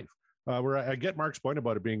of his life. Where I get Mark's point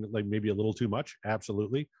about it being like maybe a little too much.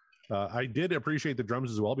 Absolutely. I did appreciate the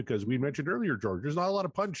drums as well, because we mentioned earlier, George, there's not a lot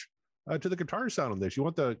of punch to the guitar sound on this. You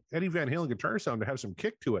want the Eddie Van Halen guitar sound to have some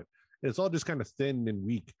kick to it. It's all just kind of thin and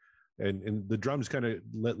weak, and the drums kind of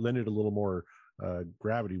lend it a little more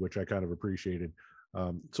gravity, which I kind of appreciated.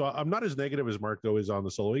 So I'm not as negative as Mark, though, is on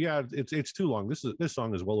the solo. Yeah, it's too long. This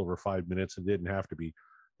song is well over 5 minutes and didn't have to be.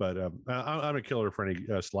 But I'm a killer for any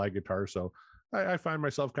slide guitar, so I find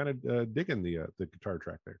myself kind of digging the guitar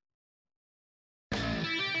track there.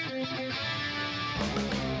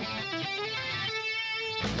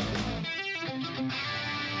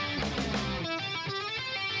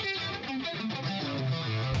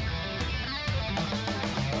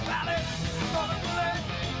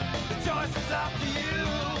 choice is up to you.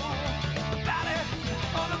 The ballot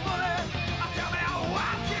or the bullet. Tell me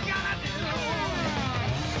what you gonna do.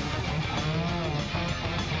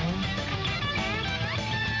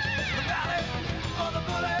 The ballot or the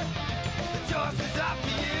bullet. The choice is up to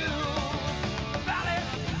you. The ballot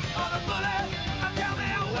or the bullet. Tell me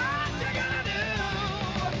what you gonna do.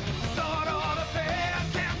 Sword or the pen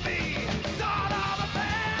can be. Sword or the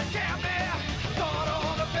pen can be. Sword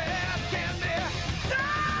or the pen can be.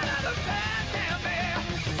 Sword or the pen can be.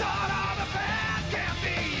 Sword or the pen can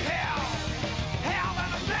be. Hell, hell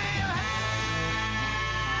and the same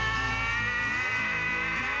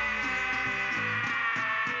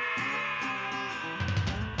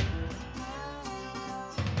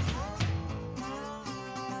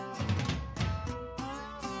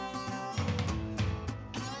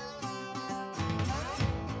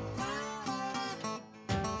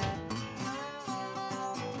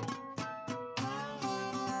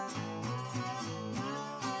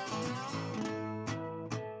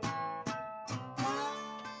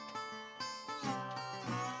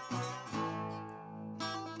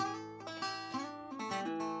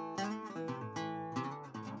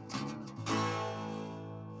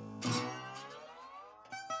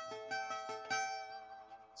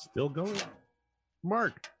Still going.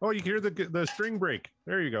 Mark. Oh, you can hear the string break.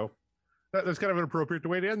 There you go. That's kind of an appropriate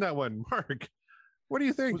way to end that one. Mark, what do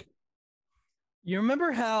you think? You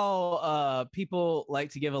remember how people like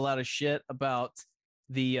to give a lot of shit about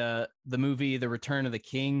the movie The Return of the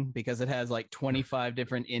King because it has like 25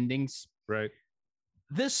 different endings? Right.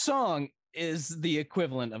 This song is the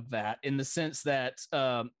equivalent of that in the sense that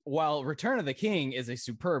while Return of the King is a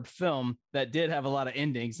superb film that did have a lot of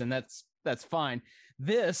endings, and that's fine.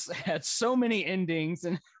 This had so many endings,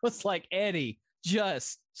 and it was like, Eddie,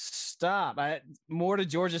 just stop. More to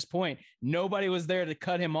George's point, nobody was there to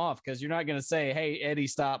cut him off because you're not going to say, hey, Eddie,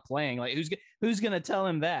 stop playing. Like, who's going to tell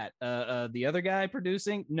him that? The other guy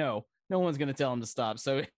producing? No one's going to tell him to stop.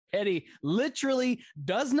 So Eddie literally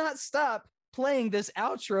does not stop playing this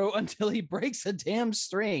outro until he breaks a damn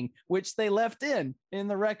string, which they left in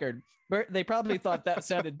the record. They probably thought that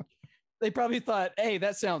sounded... They probably thought, hey,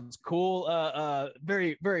 that sounds cool.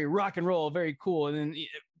 Very, very rock and roll, very cool. And then,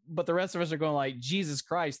 but the rest of us are going like, Jesus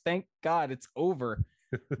Christ, thank God it's over,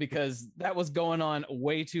 because that was going on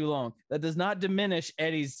way too long. That does not diminish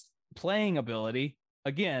Eddie's playing ability.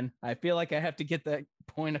 Again, I feel like I have to get that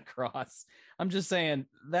point across. I'm just saying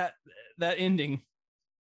that ending,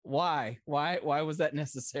 why was that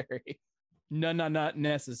necessary? No, not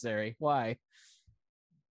necessary. Why?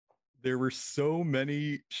 There were so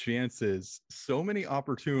many chances, so many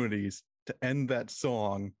opportunities to end that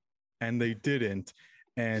song, and they didn't.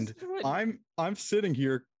 And I'm sitting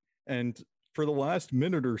here, and for the last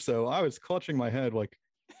minute or so, I was clutching my head like,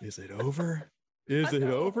 is it over? Is it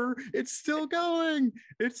over? It's still going.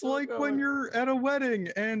 It's still like going. When you're at a wedding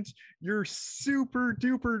and your super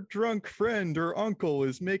duper drunk friend or uncle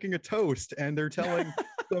is making a toast and they're telling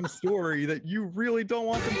some story that you really don't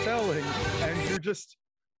want them telling, and you're just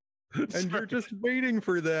waiting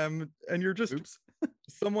for them, and you're just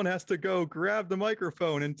someone has to go grab the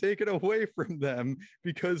microphone and take it away from them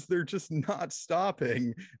because they're just not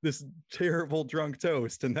stopping this terrible drunk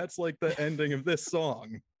toast. And that's like the ending of this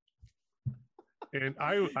song. And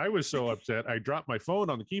I was so upset, I dropped my phone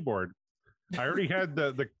on the keyboard. I already had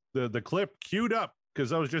the clip queued up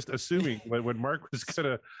because I was just assuming when Mark was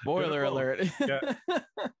gonna spoiler alert. Yeah.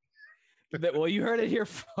 Well, you heard it here,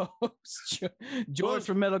 folks. George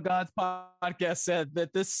from Metal Gods podcast said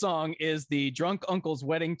that this song is the drunk uncle's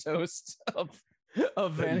wedding toast of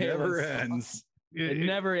Van Halen. Never ends. It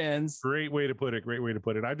never ends. Great way to put it. Great way to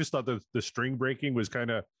put it. I just thought that the string breaking was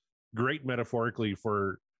kind of great metaphorically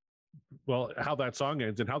for, well, how that song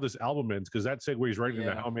ends and how this album ends, because that segues right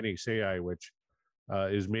into How Many Say I, which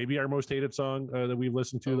is maybe our most hated song that we've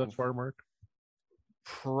listened to thus far, Mark.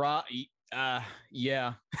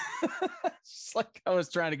 Yeah. It's like I was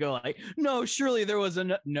trying to go like, no, surely there was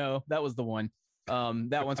no, that was the one.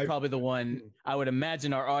 That one's probably the one I would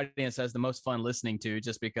imagine our audience has the most fun listening to,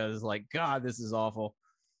 just because like, God, this is awful.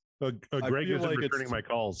 Greg isn't like returning my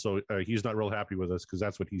calls, so he's not real happy with us because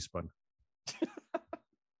that's what he spun.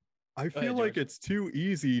 I feel like it's too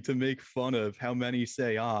easy to make fun of How Many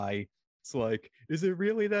Say I. It's like, is it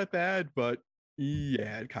really that bad? But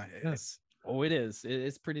yeah, it kind of is. Oh, it is.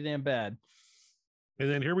 It's pretty damn bad. And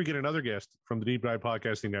then here we get another guest from the Deep Dive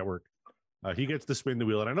Podcasting Network. He gets to spin the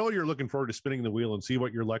wheel. And I know you're looking forward to spinning the wheel and see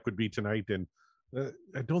what your luck would be tonight. And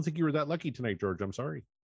I don't think you were that lucky tonight, George. I'm sorry.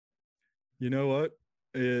 You know what?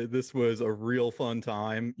 This was a real fun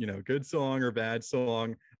time. You know, good song or bad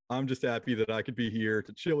song. I'm just happy that I could be here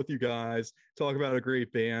to chill with you guys, talk about a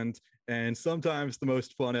great band. And sometimes the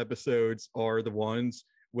most fun episodes are the ones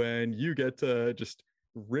when you get to just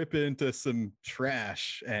rip into some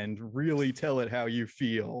trash and really tell it how you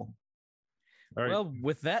feel. All right. Well,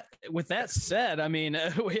 with that said, I mean,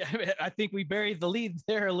 I think we buried the lead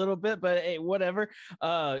there a little bit, but hey, whatever.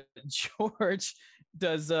 George,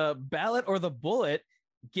 does Ballot or the Bullet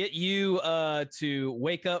get you to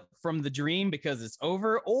wake up from the dream because it's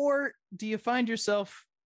over, or do you find yourself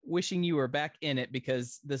wishing you were back in it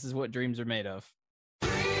because this is what dreams are made of?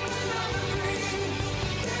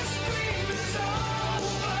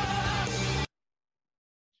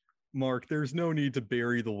 Mark, there's no need to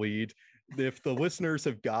bury the lead. If the listeners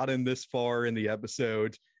have gotten this far in the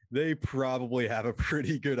episode, they probably have a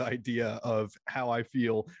pretty good idea of how I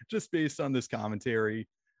feel just based on this commentary.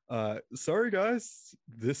 Sorry, guys,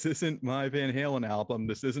 this isn't my Van Halen album.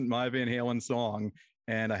 This isn't my Van Halen song.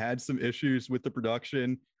 And I had some issues with the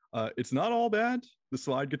production. It's not all bad. The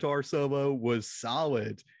slide guitar solo was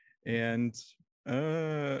solid. And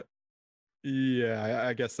yeah,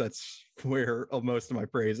 I guess that's where most of my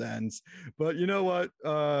praise ends. But you know what?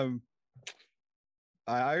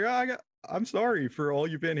 I'm sorry for all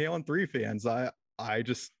you Van Halen 3 fans. I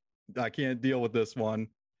can't deal with this one.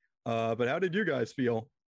 But how did you guys feel?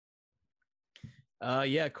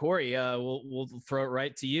 Yeah, Corey, we'll throw it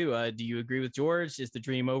right to you. Do you agree with George? Is the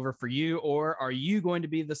dream over for you, or are you going to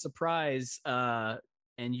be the surprise and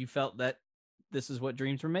you felt that this is what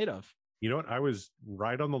dreams were made of? You know what? I was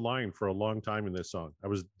right on the line for a long time in this song. I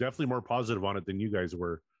was definitely more positive on it than you guys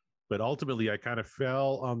were, but ultimately I kind of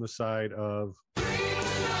fell on the side of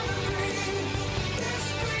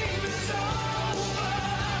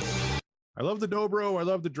I love the dobro. I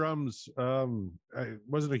love the drums. I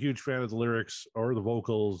wasn't a huge fan of the lyrics or the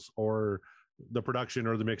vocals or the production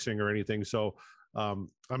or the mixing or anything. So I'm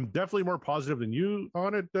definitely more positive than you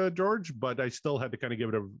on it, George, but I still had to kind of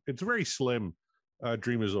give it it's very slim.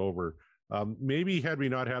 Dream is over. Maybe had we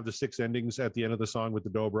not have the 6 endings at the end of the song with the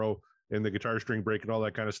dobro and the guitar string break and all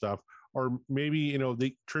that kind of stuff, or maybe,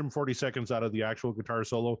 they trim 40 seconds out of the actual guitar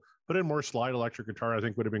solo, put in more slide electric guitar, I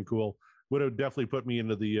think would have been cool. Would have definitely put me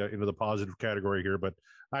into the positive category here, but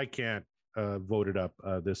I can't vote it up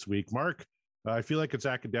this week. Mark, I feel like it's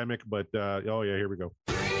academic, but oh yeah, here we go.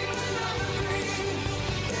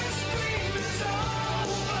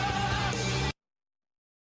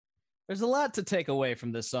 There's a lot to take away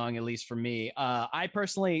from this song, at least for me. I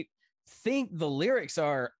personally think the lyrics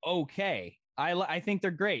are okay. I think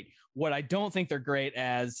they're great. What I don't think they're great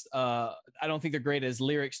as, I don't think they're great as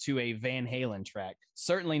lyrics to a Van Halen track.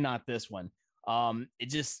 Certainly not this one. It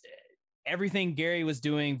just, everything Gary was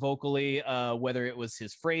doing vocally, whether it was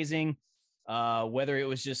his phrasing, whether it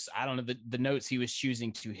was just, I don't know, the notes he was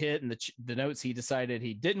choosing to hit and the notes he decided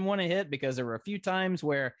he didn't want to hit, because there were a few times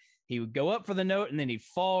where he would go up for the note and then he'd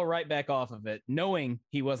fall right back off of it, knowing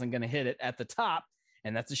he wasn't going to hit it at the top.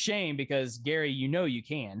 And that's a shame because Gary, you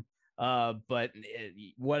can, but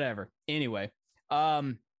whatever. Anyway,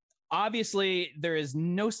 obviously there is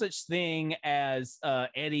no such thing as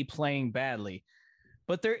Eddie playing badly,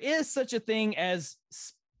 but there is such a thing as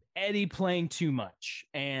Eddie playing too much.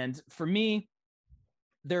 And for me,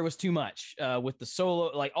 there was too much with the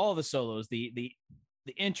solo, like all the solos, the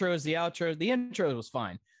intros, the outros. The intro was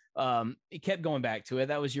fine. It kept going back to it.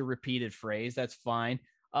 That was your repeated phrase. That's fine.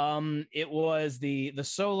 It was the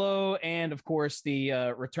solo and of course the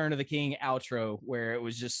Return of the King outro, where it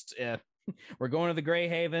was just we're going to the Grey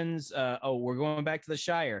Havens. We're going back to the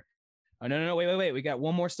Shire. Oh no, wait. We got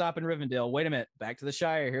one more stop in Rivendell. Wait a minute, back to the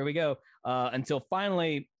Shire. Here we go. Until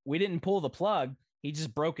finally we didn't pull the plug. He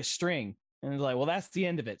just broke a string and was like, well, that's the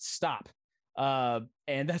end of it. Stop.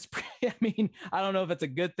 And that's I mean, I don't know if it's a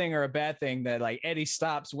good thing or a bad thing that like Eddie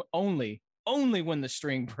stops only when the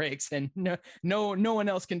string breaks, and no one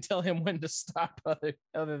else can tell him when to stop other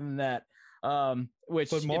than that. Which,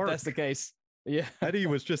 but Mark, if that's the case, yeah, Eddie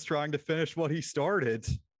was just trying to finish what he started.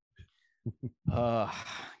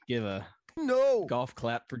 Give a golf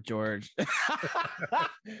clap for George.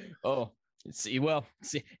 See,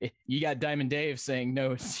 you got Diamond Dave saying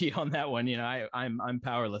no. See on that one, I'm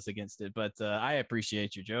powerless against it, but I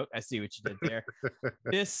appreciate your joke. I see what you did there.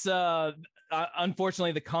 This,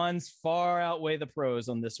 unfortunately, the cons far outweigh the pros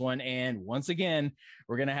on this one, and once again,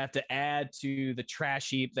 we're gonna have to add to the trash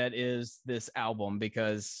heap that is this album,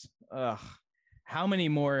 because how many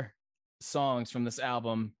more songs from this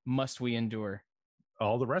album must we endure?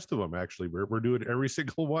 All the rest of them, actually. We're doing every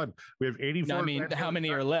single one. We have 84. No, I mean, how many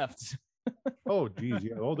are left? Oh, geez.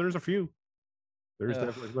 Yeah. Oh, there's a few. There's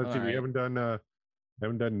definitely. Let's see. We haven't done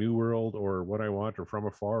Haven't done New World or What I Want or From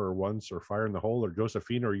Afar or Once or Fire in the Hole or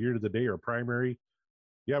Josephina or Year to the Day or Primary.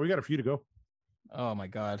 Yeah, we got a few to go. Oh my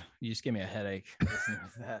God. You just give me a headache listening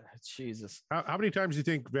to that. Jesus. How many times do you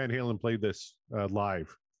think Van Halen played this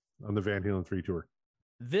live on the Van Halen 3 tour?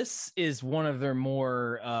 This is one of their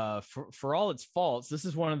more, for all its faults, this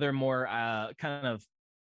is one of their more kind of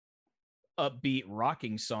upbeat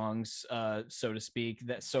rocking songs, so to speak,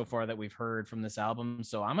 that so far that we've heard from this album.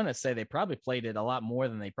 So I'm going to say they probably played it a lot more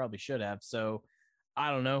than they probably should have. So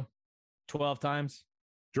I don't know, 12 times.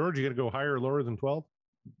 George, you got to go higher or lower than 12?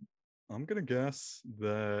 I'm going to guess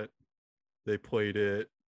that they played it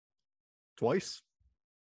twice.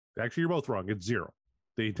 Actually, you're both wrong. It's 0.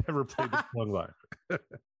 They never played this song live.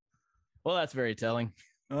 Well, that's very telling.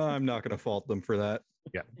 I'm not going to fault them for that.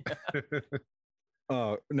 Yeah.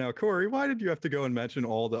 Now, Corey, why did you have to go and mention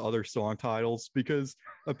all the other song titles? Because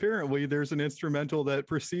apparently there's an instrumental that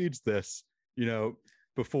precedes this. You know,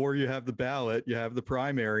 before you have the ballot, you have the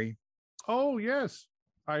primary. Oh, yes.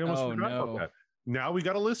 I almost forgot about that. Now we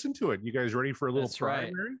got to listen to it. You guys ready for a little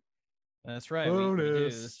primary? Right. That's right.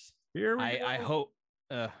 Bonus. Here we go. I hope.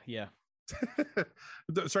 Yeah.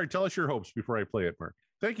 Sorry, tell us your hopes before I play it, Mark.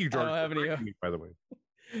 Thank you, George. I don't have any. By the way,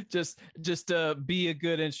 just be a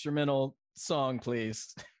good instrumental song,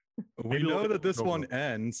 please. We know that this one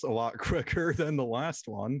ends a lot quicker than the last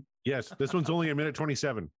one. Yes, this one's only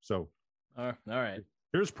 1:27. So, all right.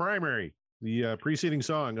 Here's Primary, the preceding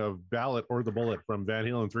song of Ballot or the Bullet from Van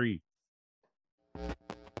Halen 3.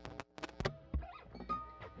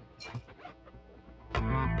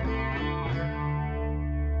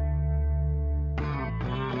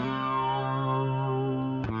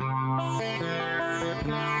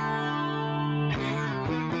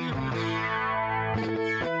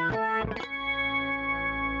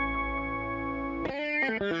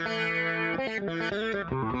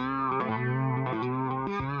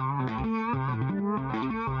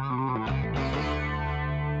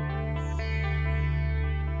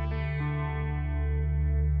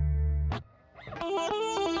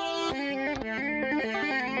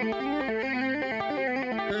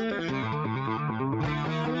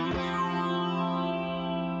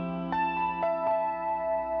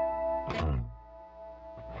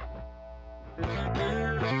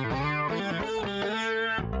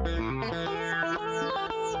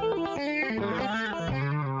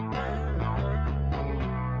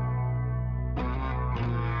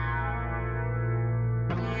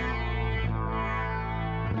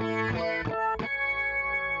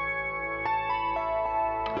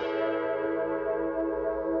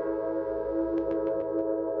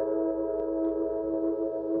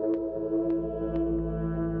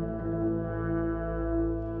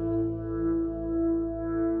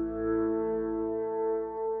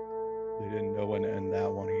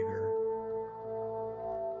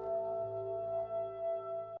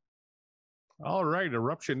 All right,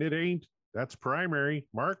 Eruption, it ain't. That's Primary.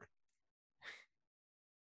 Mark?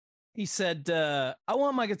 He said, I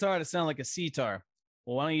want my guitar to sound like a sitar.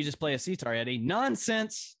 Well, why don't you just play a sitar, Eddie?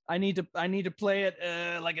 Nonsense. I need to play it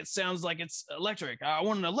like it sounds like it's electric. I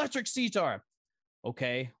want an electric sitar.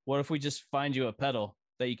 Okay, what if we just find you a pedal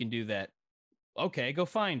that you can do that? Okay, go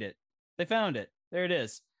find it. They found it. There it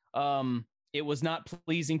is. It was not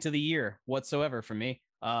pleasing to the ear whatsoever for me.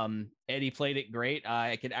 Eddie played it great.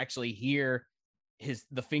 I could actually hear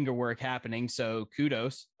the finger work happening, so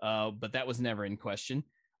kudos. But that was never in question.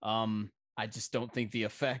 I just don't think the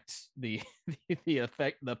effect, the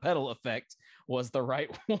pedal effect was the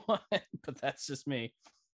right one, but that's just me.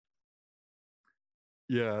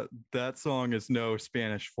 Yeah, that song is no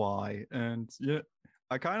Spanish Fly. And yeah,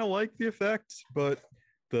 I kind of like the effect, but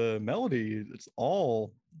the melody, it's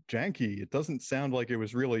all janky. It doesn't sound like it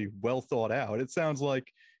was really well thought out. It sounds like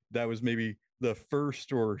that was maybe the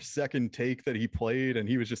first or second take that he played, and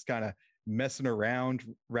he was just kind of messing around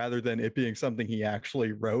rather than it being something he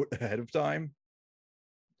actually wrote ahead of time.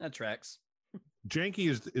 That tracks. Janky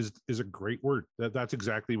is a great word. That's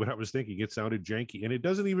exactly what I was thinking. It sounded janky, and it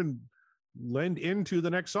doesn't even lend into the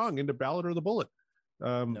next song, into Ballad or the Bullet.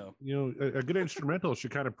 No. You know, a good instrumental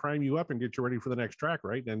should kind of prime you up and get you ready for the next track,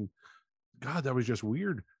 right? And God, that was just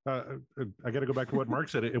weird. I got to go back to what Mark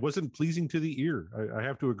said. It wasn't pleasing to the ear. I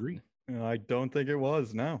have to agree. I don't think it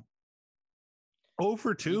was. No. 0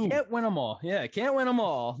 for 2. You can't win them all. Yeah, can't win them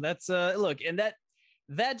all. That's look, and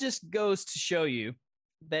that just goes to show you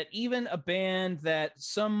that even a band that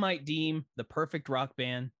some might deem the perfect rock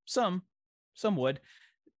band, some would,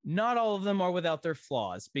 not all of them are without their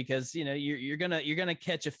flaws, because you know you're gonna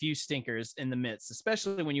catch a few stinkers in the midst,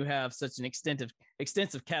 especially when you have such an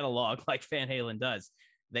extensive catalog like Van Halen does.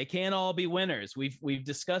 they can't all be winners. We've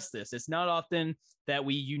discussed this. It's not often that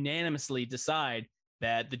we unanimously decide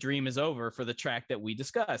that the dream is over for the track that we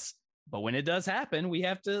discuss. But when it does happen, we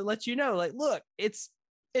have to let you know, like, look, this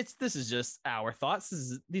is just our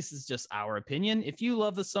thoughts. This is just our opinion. If you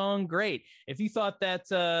love the song, great. If you thought that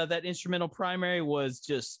that instrumental primary was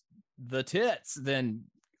just the tits, then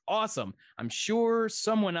awesome. I'm sure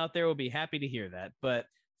someone out there will be happy to hear that. But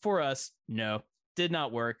for us, no, did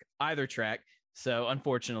not work either track. So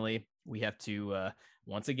unfortunately, we have to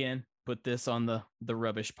once again put this on the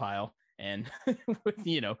rubbish pile. And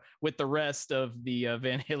with the rest of the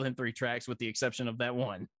Van Halen 3 tracks, with the exception of that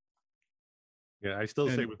one. Yeah, I still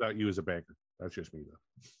say Without You as a banker. That's just me, though.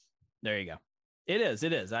 There you go. It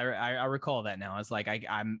is. I recall that now. It's like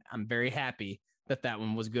I'm very happy that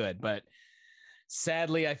one was good, but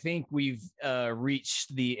sadly, I think we've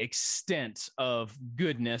reached the extent of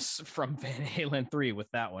goodness from Van Halen 3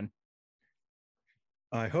 with that one.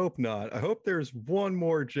 I hope not. I hope there's one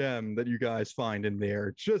more gem that you guys find in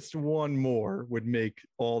there. Just one more would make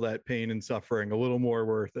all that pain and suffering a little more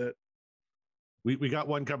worth it. We got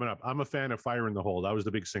one coming up. I'm a fan of Fire in the Hole. That was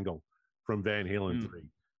the big single from Van Halen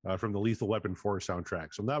 3, from the Lethal Weapon 4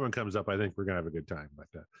 soundtrack. So when that one comes up, I think we're going to have a good time. But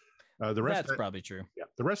the rest, that's probably true. Yeah,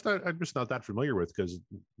 the rest I'm just not that familiar with because,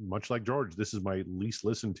 much like George, this is my least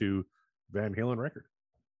listened to Van Halen record.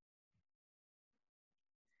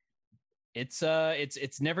 It's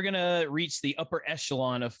never gonna reach the upper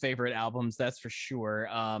echelon of favorite albums, that's for sure.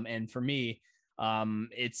 And for me,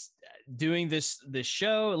 it's doing this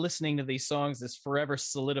show, listening to these songs is forever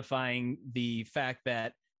solidifying the fact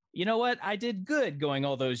that, you know what, I did good going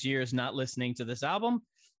all those years not listening to this album,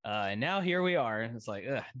 and now here we are. And it's like,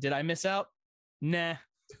 did I miss out? Nah,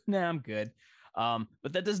 I'm good.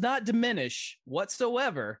 But that does not diminish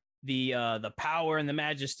whatsoever the power and the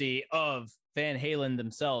majesty of Van Halen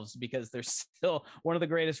themselves, because they're still one of the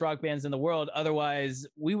greatest rock bands in the world. Otherwise,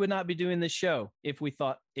 we would not be doing this show if we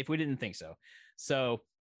didn't think so. So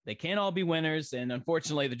they can't all be winners, and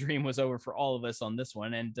unfortunately, the dream was over for all of us on this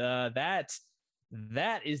one. And that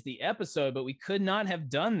is the episode. But we could not have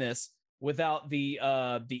done this without the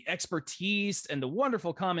expertise and the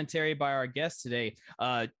wonderful commentary by our guest today,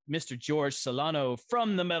 Mr. George Solano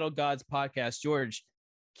from the Metal Gods podcast. George,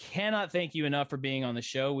 cannot thank you enough for being on the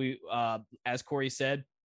show. We, as Corey said,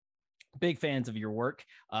 big fans of your work.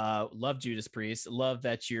 Love Judas Priest. Love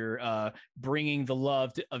that you're bringing the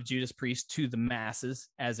love of Judas Priest to the masses,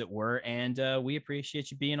 as it were. And we appreciate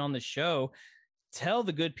you being on the show. Tell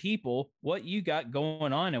the good people what you got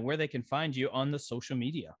going on and where they can find you on the social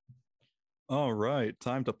media. All right,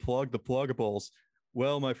 time to plug the pluggables.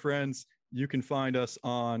 Well, my friends, you can find us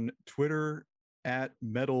on Twitter at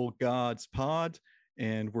Metal Gods Pod.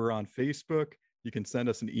 And we're on Facebook. You can send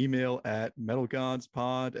us an email at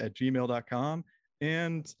metalgodspod@gmail.com.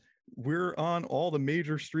 And we're on all the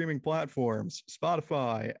major streaming platforms: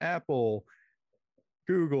 Spotify, Apple,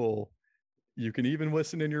 Google. You can even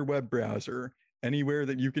listen in your web browser. Anywhere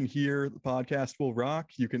that you can hear the podcast will rock.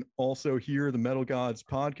 You can also hear the Metal Gods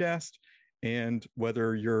podcast. And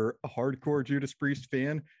whether you're a hardcore Judas Priest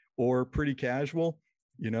fan or pretty casual,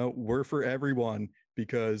 we're for everyone,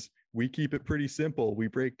 because we keep it pretty simple. We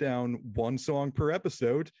break down one song per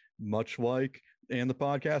episode, much like And the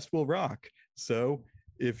Podcast Will Rock. So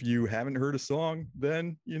if you haven't heard a song,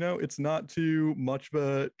 then, it's not too much of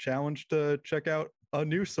a challenge to check out a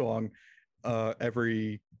new song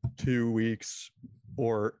every 2 weeks,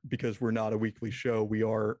 or because we're not a weekly show, we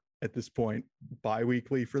are at this point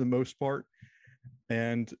bi-weekly for the most part.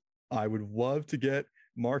 And I would love to get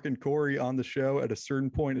Mark and Corey on the show at a certain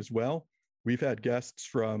point as well. We've had guests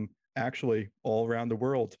from actually all around the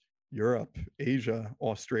world: Europe, Asia,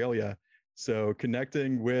 Australia. So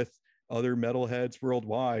connecting with other metalheads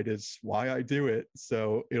worldwide is why I do it.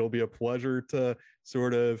 So it'll be a pleasure to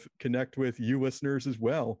sort of connect with you listeners as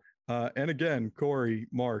well. And again, Corey,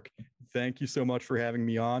 Mark, thank you so much for having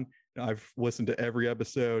me on. I've listened to every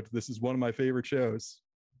episode. This is one of my favorite shows.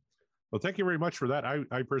 Well, thank you very much for that.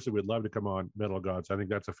 I personally would love to come on Metal Gods. I think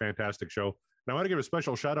that's a fantastic show. And I want to give a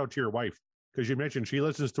special shout out to your wife, because you mentioned she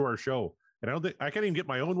listens to our show. And I can't even get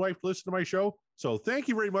my own wife to listen to my show. So thank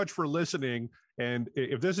you very much for listening. And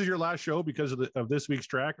if this is your last show because of this week's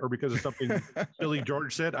track, or because of something silly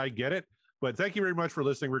George said, I get it. But thank you very much for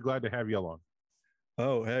listening. We're glad to have you along.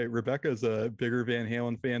 Oh, hey, Rebecca's a bigger Van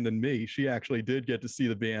Halen fan than me. She actually did get to see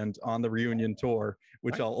the band on the reunion tour,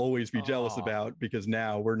 which I'll always be jealous about, because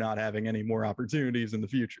now we're not having any more opportunities in the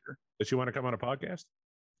future. Does she want to come on a podcast?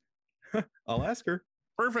 I'll ask her.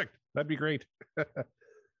 Perfect. That'd be great.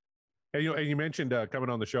 And you mentioned coming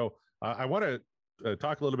on the show. I want to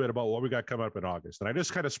talk a little bit about what we got coming up in August. And I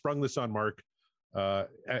just kind of sprung this on Mark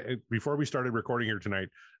before we started recording here tonight,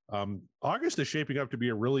 August is shaping up to be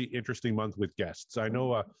a really interesting month with guests. I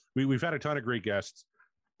know we've had a ton of great guests,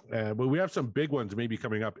 but we have some big ones maybe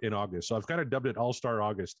coming up in August. So I've kind of dubbed it All-Star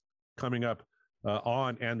August coming up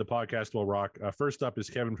on And the Podcast Will Rock. First up is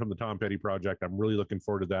Kevin from the Tom Petty Project. I'm really looking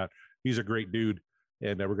forward to that. He's a great dude,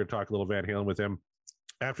 and we're going to talk a little Van Halen with him.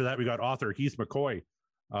 After that, we got author Heath McCoy,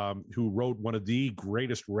 who wrote one of the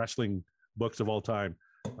greatest wrestling books of all time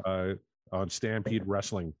on Stampede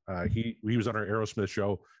Wrestling. He was on our Aerosmith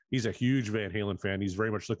show. He's a huge Van Halen fan. He's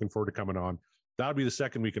very much looking forward to coming on. That'll be the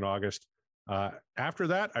second week in August. After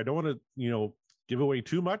that, I don't want to, give away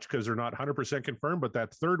too much because they're not 100% confirmed, but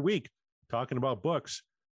that third week, talking about books,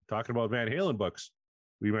 talking about Van Halen books,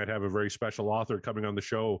 we might have a very special author coming on the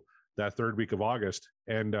show that third week of August.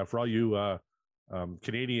 And for all you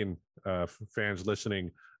Canadian fans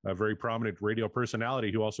listening, a very prominent radio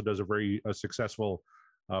personality who also does a very successful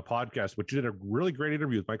podcast, which did a really great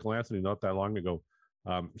interview with Michael Anthony not that long ago.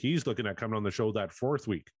 He's looking at coming on the show that fourth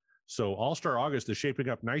week. So All-Star August is shaping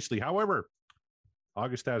up nicely. However,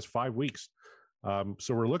 August has 5 weeks.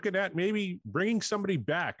 So we're looking at maybe bringing somebody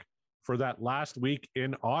back for that last week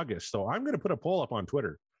in August. So I'm going to put a poll up on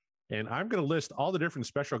Twitter, and I'm going to list all the different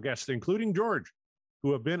special guests, including George,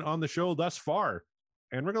 who have been on the show thus far.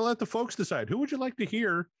 And we're going to let the folks decide, who would you like to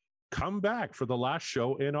hear come back for the last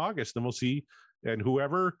show in August? And we'll see. And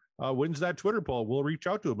whoever wins that Twitter poll, we'll reach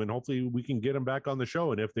out to them, and hopefully we can get them back on the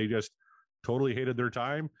show. And if they just totally hated their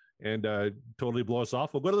time and totally blow us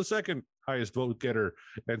off, we'll go to the second highest vote getter,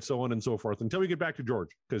 and so on and so forth, until we get back to George,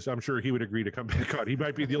 because I'm sure he would agree to come back on. He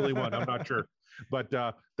might be the only one. I'm not sure. But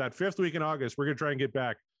that fifth week in August, we're going to try and get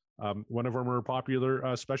back one of our more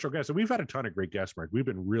popular special guests. And we've had a ton of great guests, Mark. We've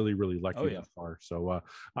been really, really lucky thus far. So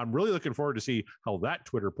I'm really looking forward to see how that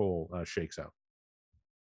Twitter poll shakes out.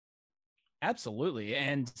 Absolutely.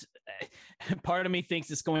 And part of me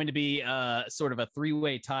thinks it's going to be sort of a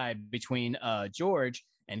three-way tie between George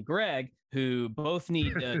and Greg, who both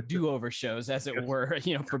need do-over shows, as it were,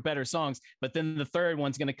 for better songs. But then the third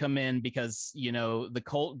one's going to come in because, the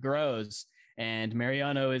cult grows and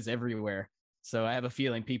Mariano is everywhere. So I have a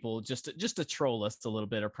feeling people just to troll us a little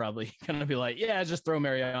bit are probably going to be like, yeah, just throw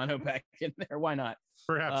Mariano back in there. Why not?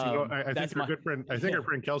 Perhaps. I think our good friend, our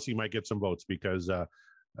friend Kelsey might get some votes, because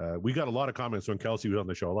we got a lot of comments when Kelsey was on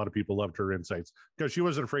the show. A lot of people loved her insights because she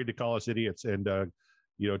wasn't afraid to call us idiots and,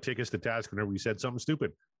 take us to task whenever we said something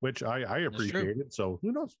stupid, which I appreciated. So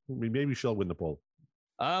who knows? Maybe she'll win the poll.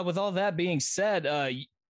 With all that being said,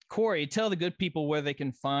 Corey, tell the good people where they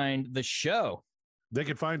can find the show. They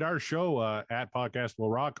can find our show at Podcast Will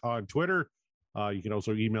Rock on Twitter. You can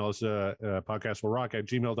also email us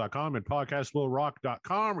podcastwillrock@gmail.com and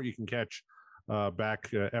podcastwillrock.com, where you can catch back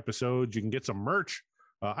episodes. You can get some merch.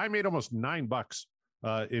 I made almost $9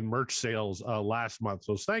 in merch sales last month.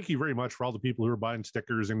 So thank you very much for all the people who are buying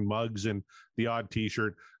stickers and mugs and the odd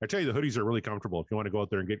t-shirt. I tell you, the hoodies are really comfortable. If you want to go out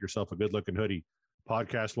there and get yourself a good looking hoodie,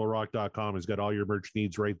 podcastwillrock.com has got all your merch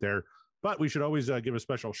needs right there. But we should always give a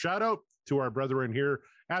special shout out to our brethren here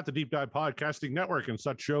at the Deep Dive Podcasting Network and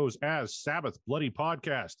such shows as Sabbath Bloody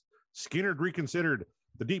Podcast, Skinner Reconsidered,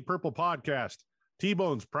 the Deep Purple Podcast,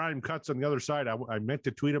 T-Bone's Prime Cuts on the other side. I meant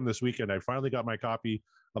to tweet him this weekend. I finally got my copy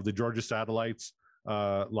of the Georgia Satellites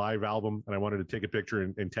live album, and I wanted to take a picture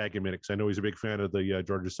and tag him in it because I know he's a big fan of the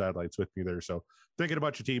Georgia Satellites with me there. So thinking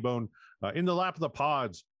about you, T-Bone. In the Lap of the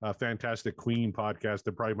Pods, a fantastic Queen podcast,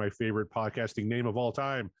 and probably my favorite podcasting name of all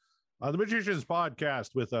time. The Magicians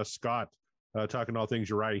Podcast with Scott, talking all things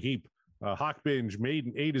Uriah Heep, Hawk Binge,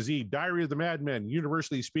 Maiden A to Z, Diary of the Madmen,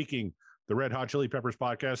 Universally Speaking, the Red Hot Chili Peppers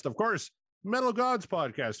Podcast, of course, Metal Gods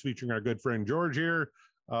Podcast featuring our good friend George here.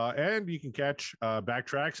 And you can catch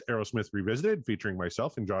Backtracks Aerosmith Revisited featuring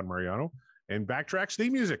myself and John Mariano, and Backtracks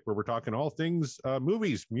Theme Music, where we're talking all things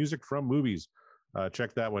movies, music from movies.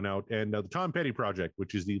 Check that one out. And the Tom Petty Project,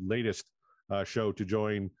 which is the latest show to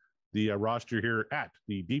join the roster here at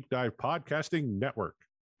the Deep Dive Podcasting Network.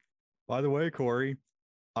 By the way, Corey,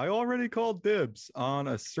 I already called dibs on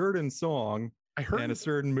a certain song and a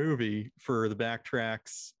certain movie for the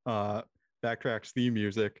Backtracks theme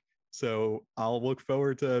music. So I'll look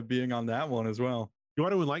forward to being on that one as well. You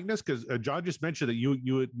want to enlighten us? Because John just mentioned that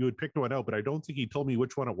you had picked one out, but I don't think he told me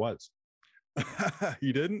which one it was.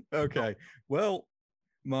 You didn't? Okay. Well,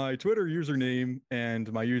 my Twitter username and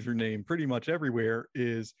my username pretty much everywhere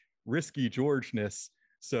is Risky Georgeness.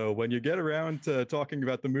 So when you get around to talking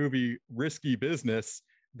about the movie Risky Business,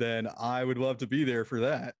 then I would love to be there for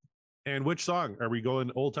that. And which song? Are we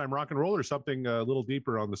going old time rock and roll or something a little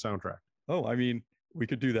deeper on the soundtrack? Oh, I mean, we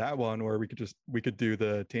could do that one, or we could do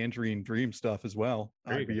the Tangerine Dream stuff as well.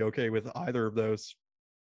 I'd be okay with either of those.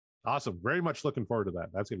 Awesome. Very much looking forward to that.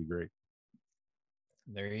 That's going to be great.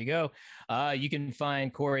 There you go. You can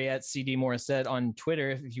find Corey at CD Morissette on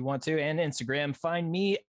Twitter if you want to, and Instagram. Find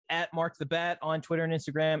me at Mark the Bat on Twitter and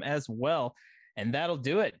Instagram as well. And that'll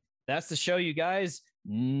do it. That's the show, you guys.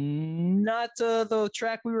 Not the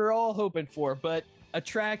track we were all hoping for, but a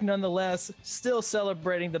track nonetheless, still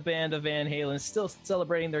celebrating the band of Van Halen, still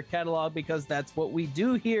celebrating their catalog, because that's what we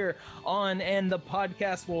do here on And the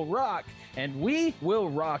Podcast Will Rock, and we will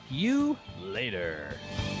rock you later.